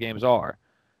the snow games are.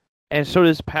 And so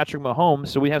does Patrick Mahomes.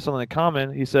 So we have something in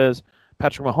common.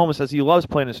 Patrick Mahomes says he loves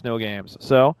playing in snow games.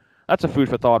 So that's a food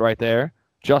for thought right there.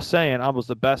 Just saying, I was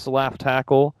the best left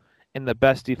tackle and the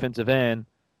best defensive end.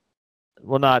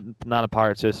 Well, not in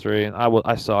Pirates history.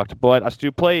 I sucked, but I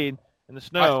still played in the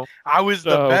snow. I was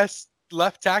the best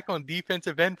left tackle and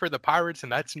defensive end for the Pirates in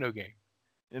that snow game.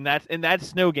 In that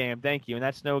snow game, thank you. In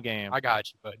that snow game, I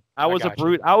got you, bud. I was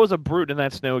a brute in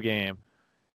that snow game.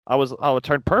 I would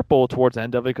turn purple towards the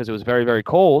end of it because it was very, very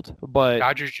cold. But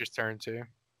Dodgers just turned 2.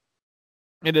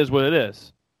 it is what it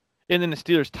is. And then the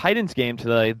Steelers Titans game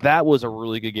today, that was a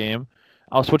really good game.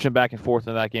 I was switching back and forth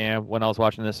in that game when I was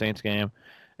watching the Saints game,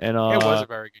 and It was a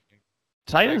very good game.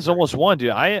 Titans almost won,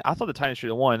 dude. I thought the Titans should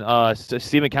have won.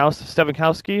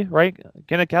 Stevenkowski, right?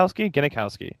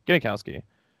 Ganikowski.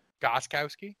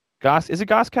 Goskowski? Is it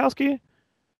Goskowski?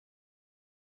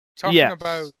 Talking Yes.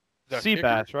 about the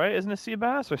Seabass, kicker? right? Isn't it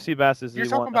Seabass or Seabass is You're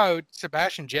the talking one? about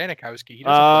Sebastian Janikowski. He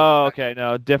doesn't Oh, play. okay,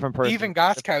 no, different person. Even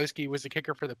Goskowski was the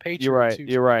kicker for the Patriots. You're right. too,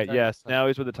 You're right. so- Yes. Now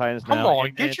he's with the Titans. Come now. on,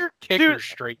 And- get your kicker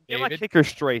straight, Get my David. kicker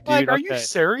straight, dude. Like, are you Okay.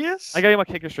 serious? I got my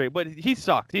kicker straight, but he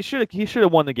sucked. He should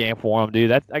have won the game for him,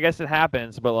 dude. I guess it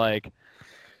happens, but like,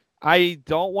 I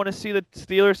don't want to see the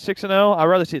Steelers 6-0. I'd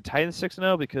rather see the Titans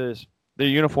 6-0 because their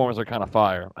uniforms are kind of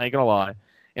fire. I ain't gonna lie,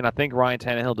 and I think Ryan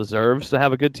Tannehill deserves to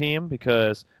have a good team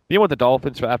because being with the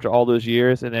Dolphins for after all those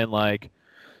years and then like,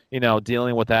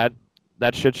 dealing with that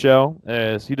shit show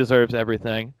is he deserves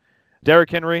everything. Derrick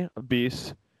Henry, a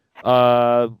beast.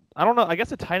 I don't know. I guess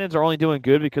the Titans are only doing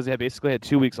good because they basically had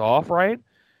 2 weeks off, right?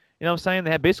 You know what I'm saying?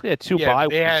 They had basically had two bye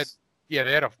weeks.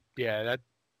 That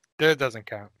doesn't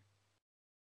count.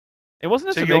 It wasn't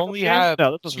this So a you makeup only game? have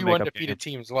No, this was a 2 makeup undefeated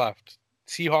game. teams left.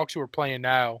 Seahawks, who are playing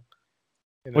now,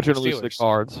 and Which then are going to lose to the Steelers.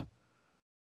 Cards.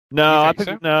 No, You I think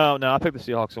picked I picked the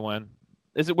Seahawks to win.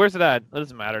 Where's it at? That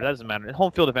doesn't matter. That doesn't matter. Home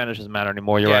field advantage doesn't matter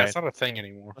anymore. You're right. It's not a thing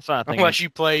anymore. That's not a thing. Unless you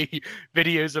play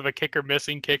videos of a kicker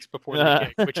missing kicks before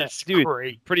the kick, which is Dude,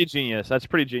 great. Pretty genius. That's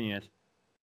pretty genius.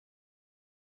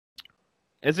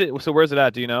 Is it? So where's it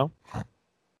at? Do you know?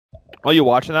 Oh, you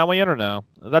watching that one yet or no?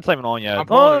 That's not even on yet. I'm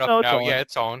pulling it up it's now. on. Yeah,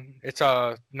 it's on. It's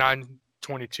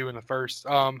 9:22 in the first.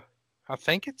 I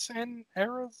think it's in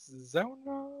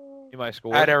Arizona. You might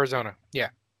score. At Arizona. Yeah.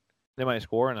 They might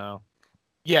score or no?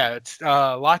 Yeah, it's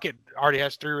Lockett already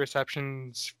has 3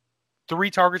 receptions, 3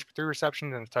 targets for 3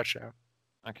 receptions and a touchdown.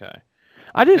 Okay.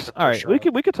 All right. sure. We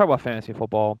could talk about fantasy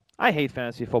football. I hate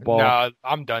fantasy football. No,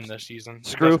 I'm done this season.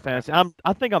 Screw fantasy.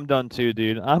 I think I'm done too,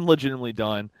 dude. I'm legitimately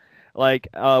done. Like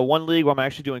one league where I'm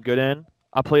actually doing good in.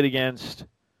 I played against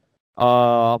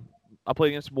Moore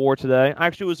today.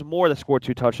 Actually, it was Moore that scored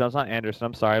 2 touchdowns, not Anderson.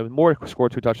 I'm sorry. It was Moore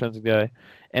scored 2 touchdowns today,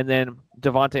 and then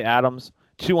Devontae Adams,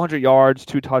 200 yards,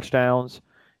 2 touchdowns.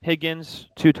 Higgins,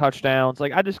 2 touchdowns.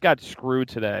 Like I just got screwed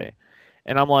today,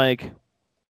 and I'm like,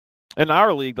 in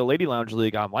our league, the Lady Lounge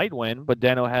League, I might win, but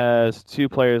Dano has 2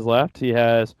 players left. He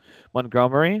has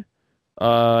Montgomery,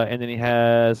 and then he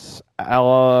has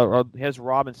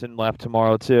Robinson left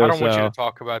tomorrow too. I don't want you to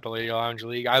talk about the Lady Lounge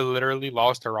League. I literally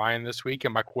lost to Ryan this week,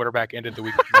 and my quarterback ended the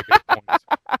week with negative points.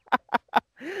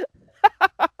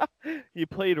 You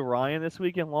played Ryan this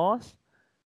week and lost?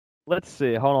 Let's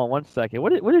see. Hold on 1 second.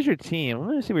 What is your team?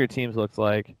 Let me see what your team looks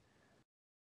like.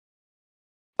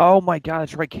 Oh my God,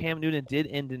 that's right. Cam Newton did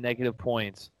end in negative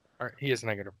points. All right, he has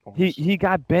negative points. He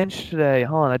got benched today,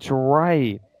 huh? That's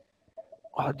right.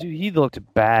 Oh, dude, he looked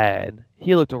bad.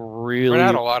 He looked really. We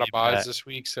had a lot of really buys bad. this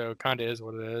week, so it kind of is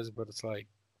what it is. But it's like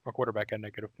my quarterback had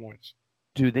negative points.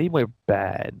 Dude, they were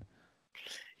bad.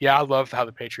 Yeah, I love how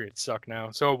the Patriots suck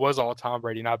now. So it was all Tom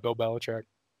Brady, not Bill Belichick.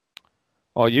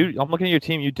 Oh, I'm looking at your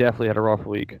team. You definitely had a rough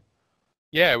week.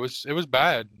 Yeah, it was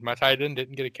bad. My tight end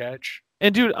didn't get a catch.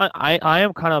 And dude, I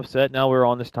am kind of upset now we're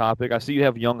on this topic. I see you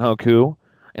have Young Hoku,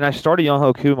 and I started Young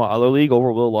Hoku in my other league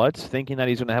over Will Lutz, thinking that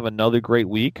he's going to have another great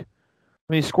week. I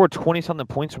mean, he scored 20-something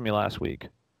points for me last week.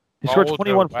 He scored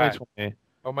 21 points for me.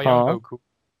 Oh, my Young Hoku.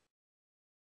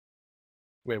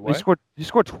 Wait, what? He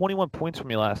scored 21 points for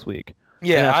me last week.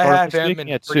 Yeah, I have him in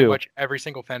pretty 2. much every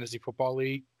single fantasy football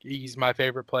league. He's my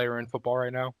favorite player in football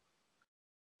right now.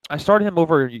 I started him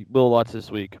over Will Lutz this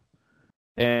week.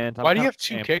 And Why do you have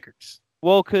 2 kickers?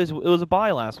 Well, because it was a bye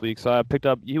last week, so I picked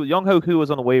up Young Hoku was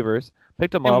on the waivers.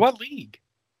 Picked him up. In what league?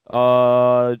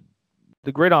 The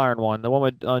Gridiron one, the one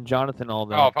with Jonathan and all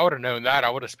that. Oh, if I would have known that,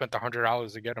 I would have spent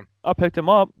 $100 to get him. I picked him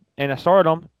up, and I started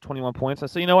him, 21 points. I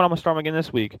said, you know what, I'm going to start him again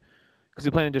this week because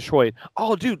he's playing in Detroit.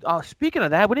 Oh, duuld, speaking of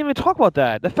that, we didn't even talk about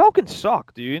that. The Falcons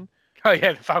suck, dude. Oh,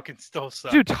 yeah, the Falcons still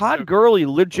suck. Dude, Todd Gurley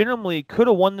legitimately could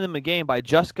have won them a game by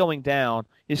just going down.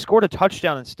 He scored a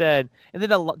touchdown instead. And then,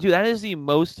 dude, that is the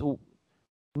most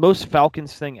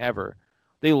Falcons thing ever.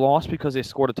 They lost because they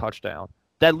scored a touchdown.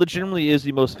 That legitimately is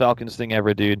the most Falcons thing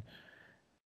ever, dude.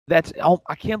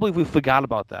 I can't believe we forgot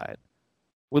about that.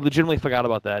 We legitimately forgot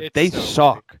about that. They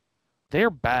suck. Funny. They're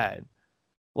bad.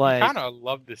 Like, I kind of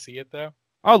love to see it though.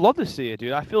 I would love to see it,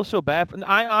 dude. I feel so bad.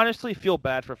 I honestly feel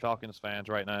bad for Falcons fans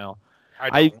right now.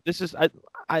 I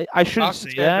shouldn't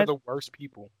say that. Are the worst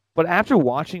people. But after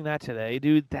watching that today,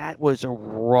 dude, that was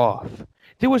rough.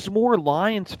 there was more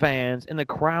Lions fans in the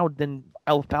crowd than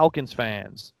Falcons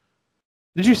fans.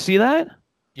 Did you see that?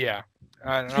 Yeah.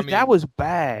 Dude, that was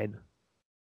bad.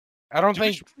 I don't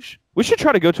think we should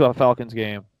try to go to a Falcons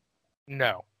game.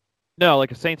 No,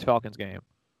 like a Saints-Falcons game.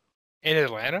 In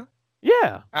Atlanta?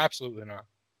 Yeah. Absolutely not.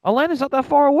 Atlanta's not that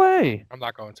far away. I'm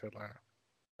not going to Atlanta.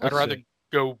 I'd rather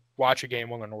go watch a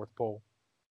game on the North Pole.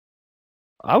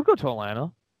 I would go to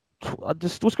Atlanta.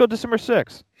 Let's go December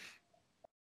 6th.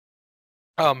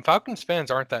 Falcons fans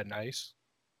aren't that nice.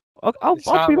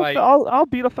 I'll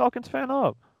beat a Falcons fan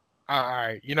up. All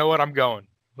right. You know what? I'm going.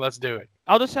 Let's do it.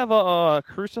 I'll just have a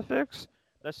crucifix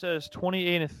that says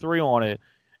 28-3 on it,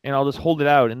 and I'll just hold it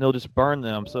out, and they'll just burn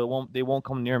them, so they won't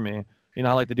come near me. You know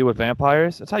how like they do with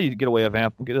vampires? That's how you get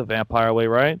a vampire away,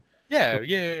 right?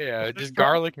 Yeah. Just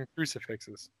garlic and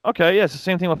crucifixes. Okay, yeah, it's the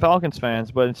same thing with Falcons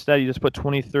fans, but instead you just put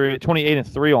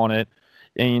 28-3 on it,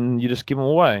 and you just give them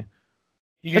away.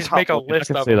 You can just make a list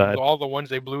of all the ones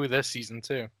they blew this season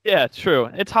too. Yeah, it's true.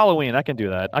 It's Halloween. I can do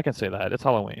that. I can say that. It's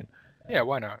Halloween. Yeah,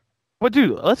 why not? But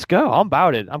dude, let's go. I'm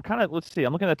about it. Let's see.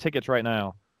 I'm looking at tickets right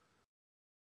now.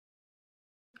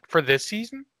 For this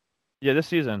season? Yeah, this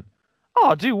season.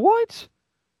 Oh, dude, what?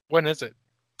 When is it?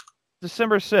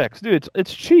 December 6th. Dude,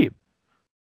 it's cheap.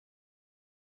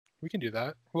 We can do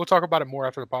that. We'll talk about it more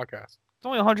after the podcast. It's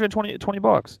only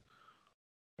 $120.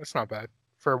 That's not bad.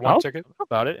 For one ticket? How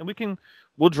about it? And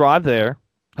we'll drive there.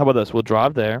 How about this? We'll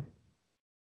drive there.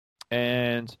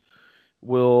 And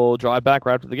we'll drive back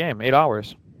right after the game. 8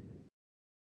 hours.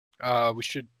 We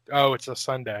should. Oh, it's a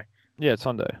Sunday. Yeah, it's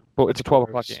Sunday. But it's a 12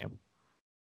 o'clock game.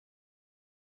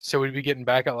 So we'd be getting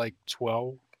back at like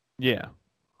 12? Yeah.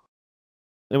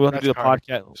 And we'll have to do the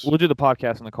podcast. We'll do the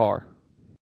podcast in the car.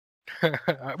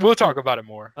 We'll talk about it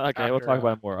more. Okay, we'll talk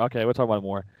about it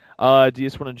more. Do you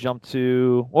just want to jump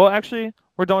to... Well, actually,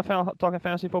 we're done with talking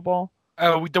fantasy football.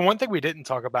 The one thing we didn't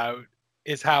talk about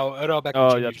is how Odell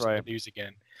Beckham Jr. is in the news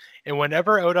again. And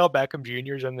whenever Odell Beckham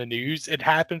Jr. is in the news, it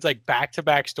happens like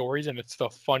back-to-back stories, and it's the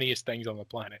funniest things on the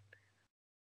planet.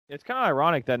 It's kind of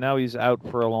ironic that now he's out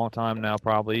for a long time now,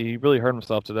 probably. He really hurt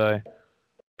himself today.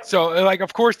 So, like,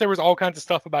 of course, there was all kinds of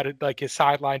stuff about it, like his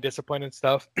sideline discipline and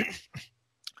stuff.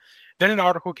 Then an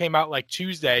article came out like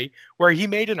Tuesday where he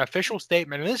made an official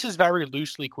statement, and this is very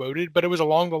loosely quoted, but it was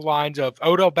along the lines of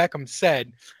Odell Beckham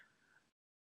said,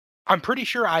 "I'm pretty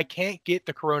sure I can't get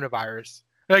the coronavirus."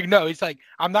 Like, no, he's like,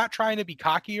 "I'm not trying to be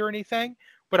cocky or anything,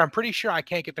 but I'm pretty sure I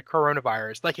can't get the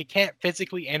coronavirus. Like, it can't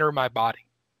physically enter my body."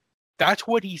 That's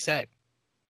what he said.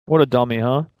 What a dummy,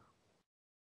 huh?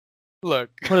 Look.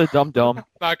 What a dumb.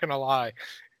 Not gonna lie.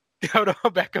 Odell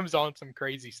Beckham's on some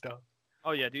crazy stuff.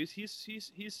 Oh yeah, dude,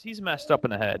 he's messed up in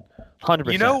the head,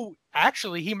 100%. You know,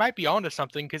 actually, he might be onto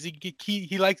something because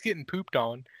he likes getting pooped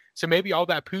on. So maybe all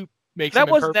that poop makes him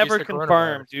impervious to coronavirus. That was never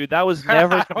confirmed, dude. That was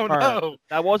never confirmed. Know.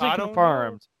 That wasn't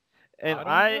confirmed. And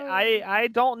I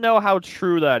don't know how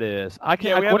true that is. I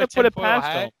wouldn't put it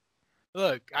past him.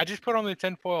 Look, I just put on the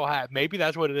tinfoil hat. Maybe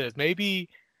that's what it is. Maybe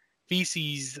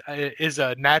feces is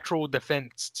a natural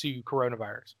defense to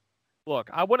coronavirus.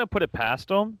 Look, I wouldn't put it past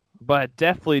him, but I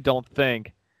definitely don't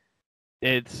think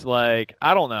it's like,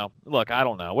 I don't know. Look, I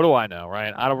don't know. What do I know,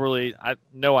 right?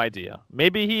 No idea.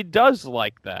 Maybe he does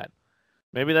like that.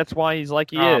 Maybe that's why he's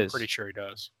like he is. I'm pretty sure he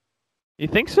does. You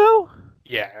think so?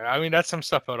 Yeah, I mean, that's some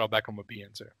stuff Odell Beckham would be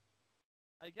into.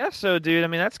 I guess so, dude. I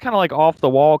mean, that's kind of like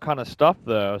off-the-wall kind of stuff,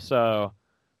 though. So,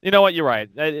 you know what? You're right.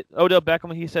 Odell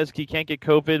Beckham, he says he can't get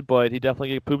COVID, but he definitely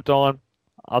get pooped on.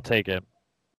 I'll take it.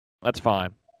 That's fine.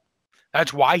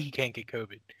 That's why he can't get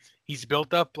COVID. He's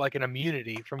built up like an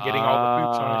immunity from getting all the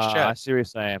poops on his chest. I see what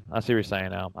you're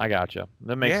saying now. I got you.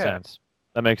 That makes sense.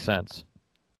 All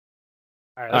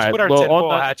right, let's put our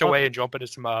tinfoil hats away and jump into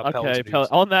some Pelicans news.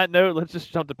 On that note, let's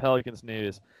just jump to Pelicans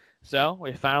news. So,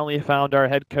 we finally found our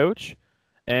head coach,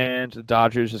 and the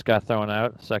Dodgers just got thrown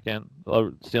out,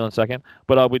 stealing second.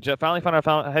 But we finally found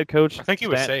our head coach. I think he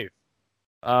was safe.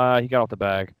 He got off the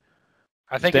bag.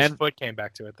 I think his foot came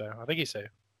back to it, though. I think he's safe.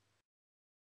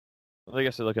 I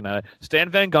guess they're looking at it. Stan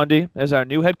Van Gundy is our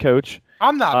new head coach.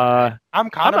 I'm not mad. I'm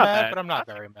kind of mad, but I'm not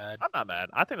very mad. I'm not mad.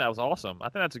 I think that was awesome. I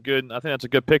think that's a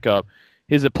good pickup.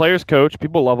 He's a player's coach.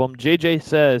 People love him. JJ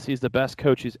says he's the best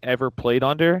coach he's ever played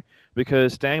under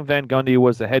because Stan Van Gundy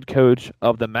was the head coach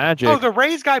of the Magic. Oh, the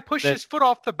Rays guy pushed his foot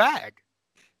off the bag.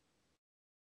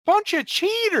 Bunch of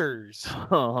cheaters.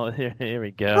 Oh, here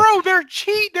we go. Bro, they're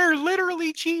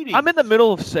literally cheating. I'm in the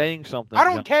middle of saying something. I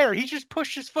don't care. He just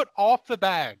pushed his foot off the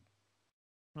bag.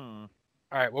 All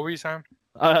right, what were you saying?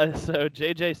 So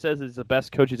JJ says he's the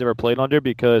best coach he's ever played under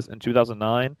because in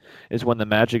 2009 is when the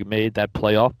Magic made that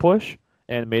playoff push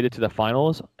and made it to the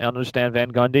finals. I understand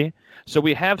Van Gundy. So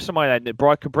we have somebody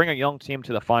that could bring a young team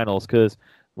to the finals because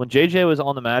when JJ was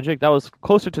on the Magic, that was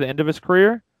closer to the end of his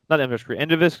career. Not the end of his career,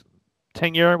 end of his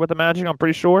tenure with the Magic, I'm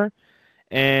pretty sure.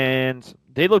 And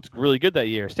they looked really good that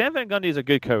year. Stan Van Gundy is a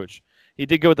good coach. He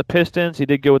did go with the Pistons. He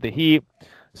did go with the Heat.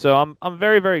 So I'm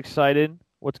very, very excited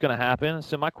what's going to happen.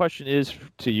 So my question is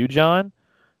to you, John.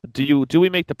 Do we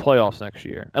make the playoffs next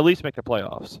year? At least make the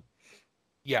playoffs.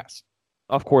 Yes.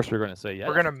 Of course we're going to say yes.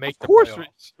 We're going to make the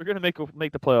playoffs. We're going to make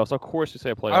the playoffs. Of course we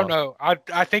say playoffs. I don't know.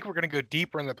 I think we're going to go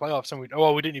deeper in the playoffs than we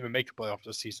didn't even make the playoffs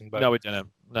this season. But no, we didn't.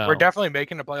 No. We're definitely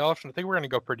making the playoffs, and I think we're going to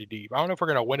go pretty deep. I don't know if we're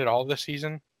going to win it all this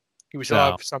season. We still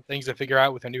have some things to figure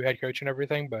out with a new head coach and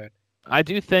everything, but I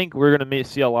do think we're going to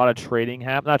see a lot of trading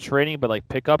happen. Not trading, but like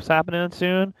pickups happening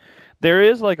soon. There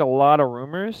is like a lot of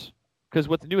rumors because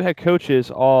with the new head coaches,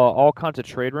 all kinds of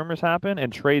trade rumors happen,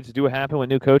 and trades do happen with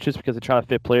new coaches because they try to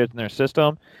fit players in their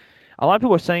system. A lot of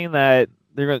people are saying that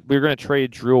we're going to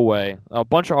trade Jrue away. A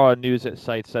bunch of news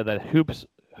sites said that Hoops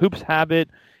Habit,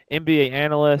 NBA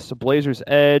analysts, Blazers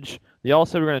Edge, they all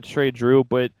said we're going to trade Jrue,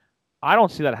 but I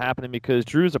don't see that happening because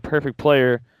Drew's a perfect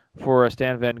player for a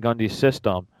Stan Van Gundy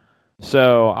system.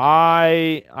 So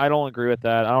I don't agree with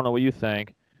that. I don't know what you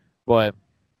think, but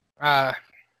I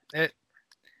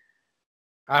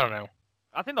don't know.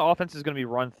 I think the offense is going to be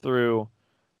run through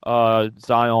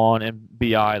Zion and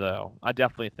BI though. I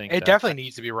definitely think it definitely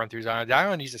needs to be run through Zion.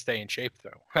 Zion needs to stay in shape though.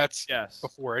 That's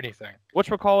before anything.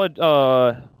 Whatchamacallit,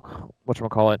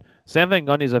 Sam Van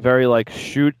Gundy's a very like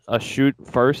shoot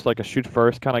first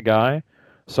kind of guy.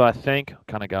 So I think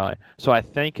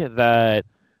that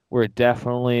we're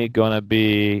definitely gonna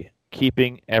be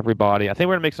keeping everybody. I think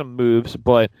we're gonna make some moves,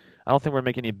 but I don't think we're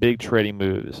making any big trading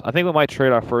moves. I think we might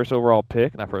trade our 13th overall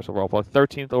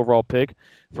pick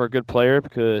for a good player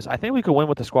because I think we could win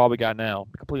with the squad we got now. To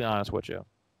be completely honest with you.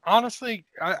 Honestly,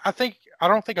 I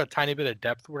don't think a tiny bit of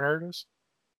depth would hurt us.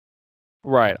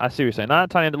 Right, I see what you're saying. Not a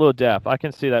tiny little depth. I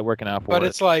can see that working out for us. But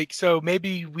it's like, so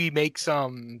maybe we make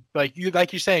some like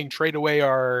you're saying, trade away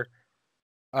our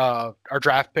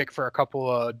draft pick for a couple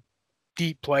of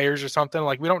deep players or something.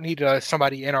 Like we don't need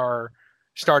somebody in our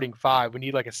starting five. We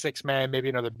need like a 6-man, maybe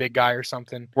another big guy or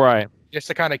something. Right. Just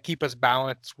to kind of keep us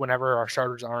balanced whenever our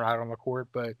starters aren't out on the court.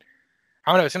 But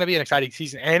I don't know. It's going to be an exciting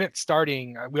season. And it's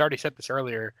starting, we already said this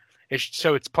earlier.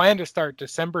 It's planned to start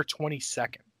December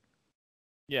 22nd.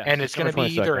 Yeah. And it's going to be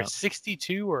either a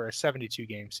 62 or a 72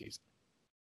 game season.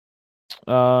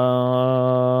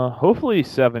 Hopefully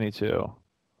 72.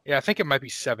 Yeah, I think it might be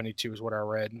 72 is what I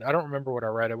read. I don't remember what I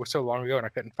read. It was so long ago and I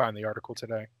couldn't find the article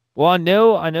today. Well, I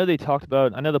know they talked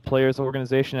about. I know the players'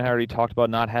 organization had already talked about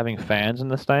not having fans in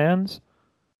the stands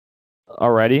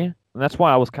already, and that's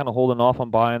why I was kind of holding off on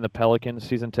buying the Pelicans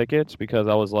season tickets because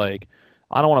I was like,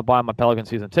 I don't want to buy my Pelicans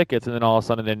season tickets and then all of a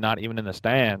sudden they're not even in the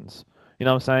stands. You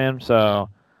know what I'm saying? So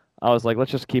I was like,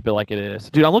 let's just keep it like it is,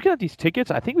 dude. I'm looking at these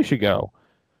tickets. I think we should go.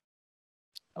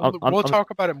 We'll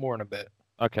talk about it more in a bit.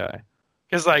 Okay.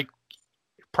 Because like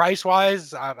price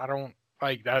wise, I don't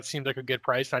like that. Seems like a good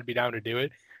price. I'd be down to do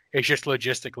it. It's just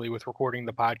logistically with recording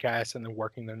the podcast and then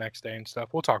working the next day and stuff.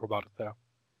 We'll talk about it, though.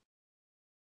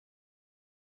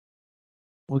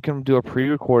 We can do a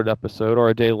pre-recorded episode or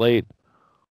a day late.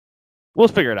 We'll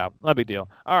figure it out. Not a big deal.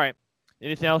 All right.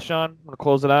 Anything else, Sean? Want to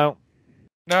close it out?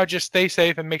 No, just stay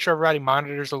safe and make sure everybody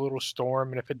monitors a little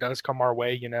storm. And if it does come our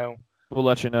way, we'll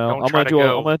let you know. I'm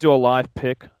gonna do a live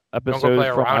pick episode don't go play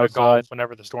a from round outside. of golf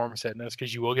whenever the storm is hitting us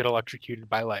because you will get electrocuted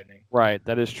by lightning. Right.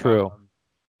 That is true.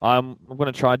 I'm going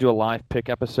to try to do a live pick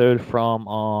episode from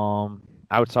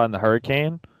outside in the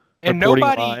hurricane. And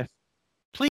nobody,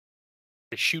 please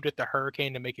shoot at the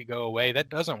hurricane to make it go away. That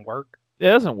doesn't work. It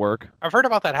doesn't work. I've heard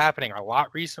about that happening a lot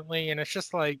recently, and it's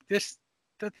just like this.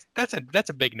 That's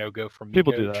a big no-go for me.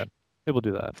 People do that.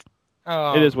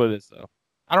 It is what it is, though.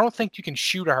 I don't think you can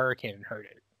shoot a hurricane and hurt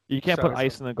it. You can't put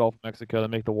ice in the Gulf of Mexico to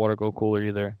make the water go cooler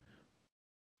either.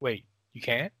 Wait, you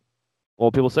can't?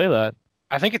 Well, people say that.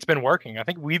 I think it's been working. I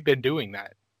think we've been doing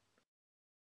that.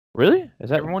 Really? Is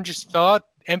that everyone just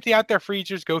empty out their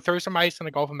freezers, go throw some ice in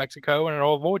the Gulf of Mexico, and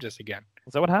it'll avoid us again?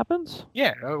 Is that what happens?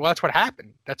 Yeah, well, that's what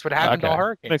happened. That's what happened to all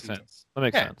hurricanes. Makes sense. That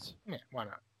makes sense. Yeah, why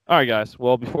not? All right, guys.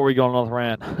 Well, before we go on another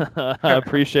rant, I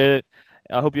appreciate it.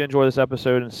 I hope you enjoy this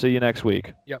episode and see you next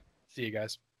week. Yep. See you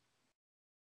guys.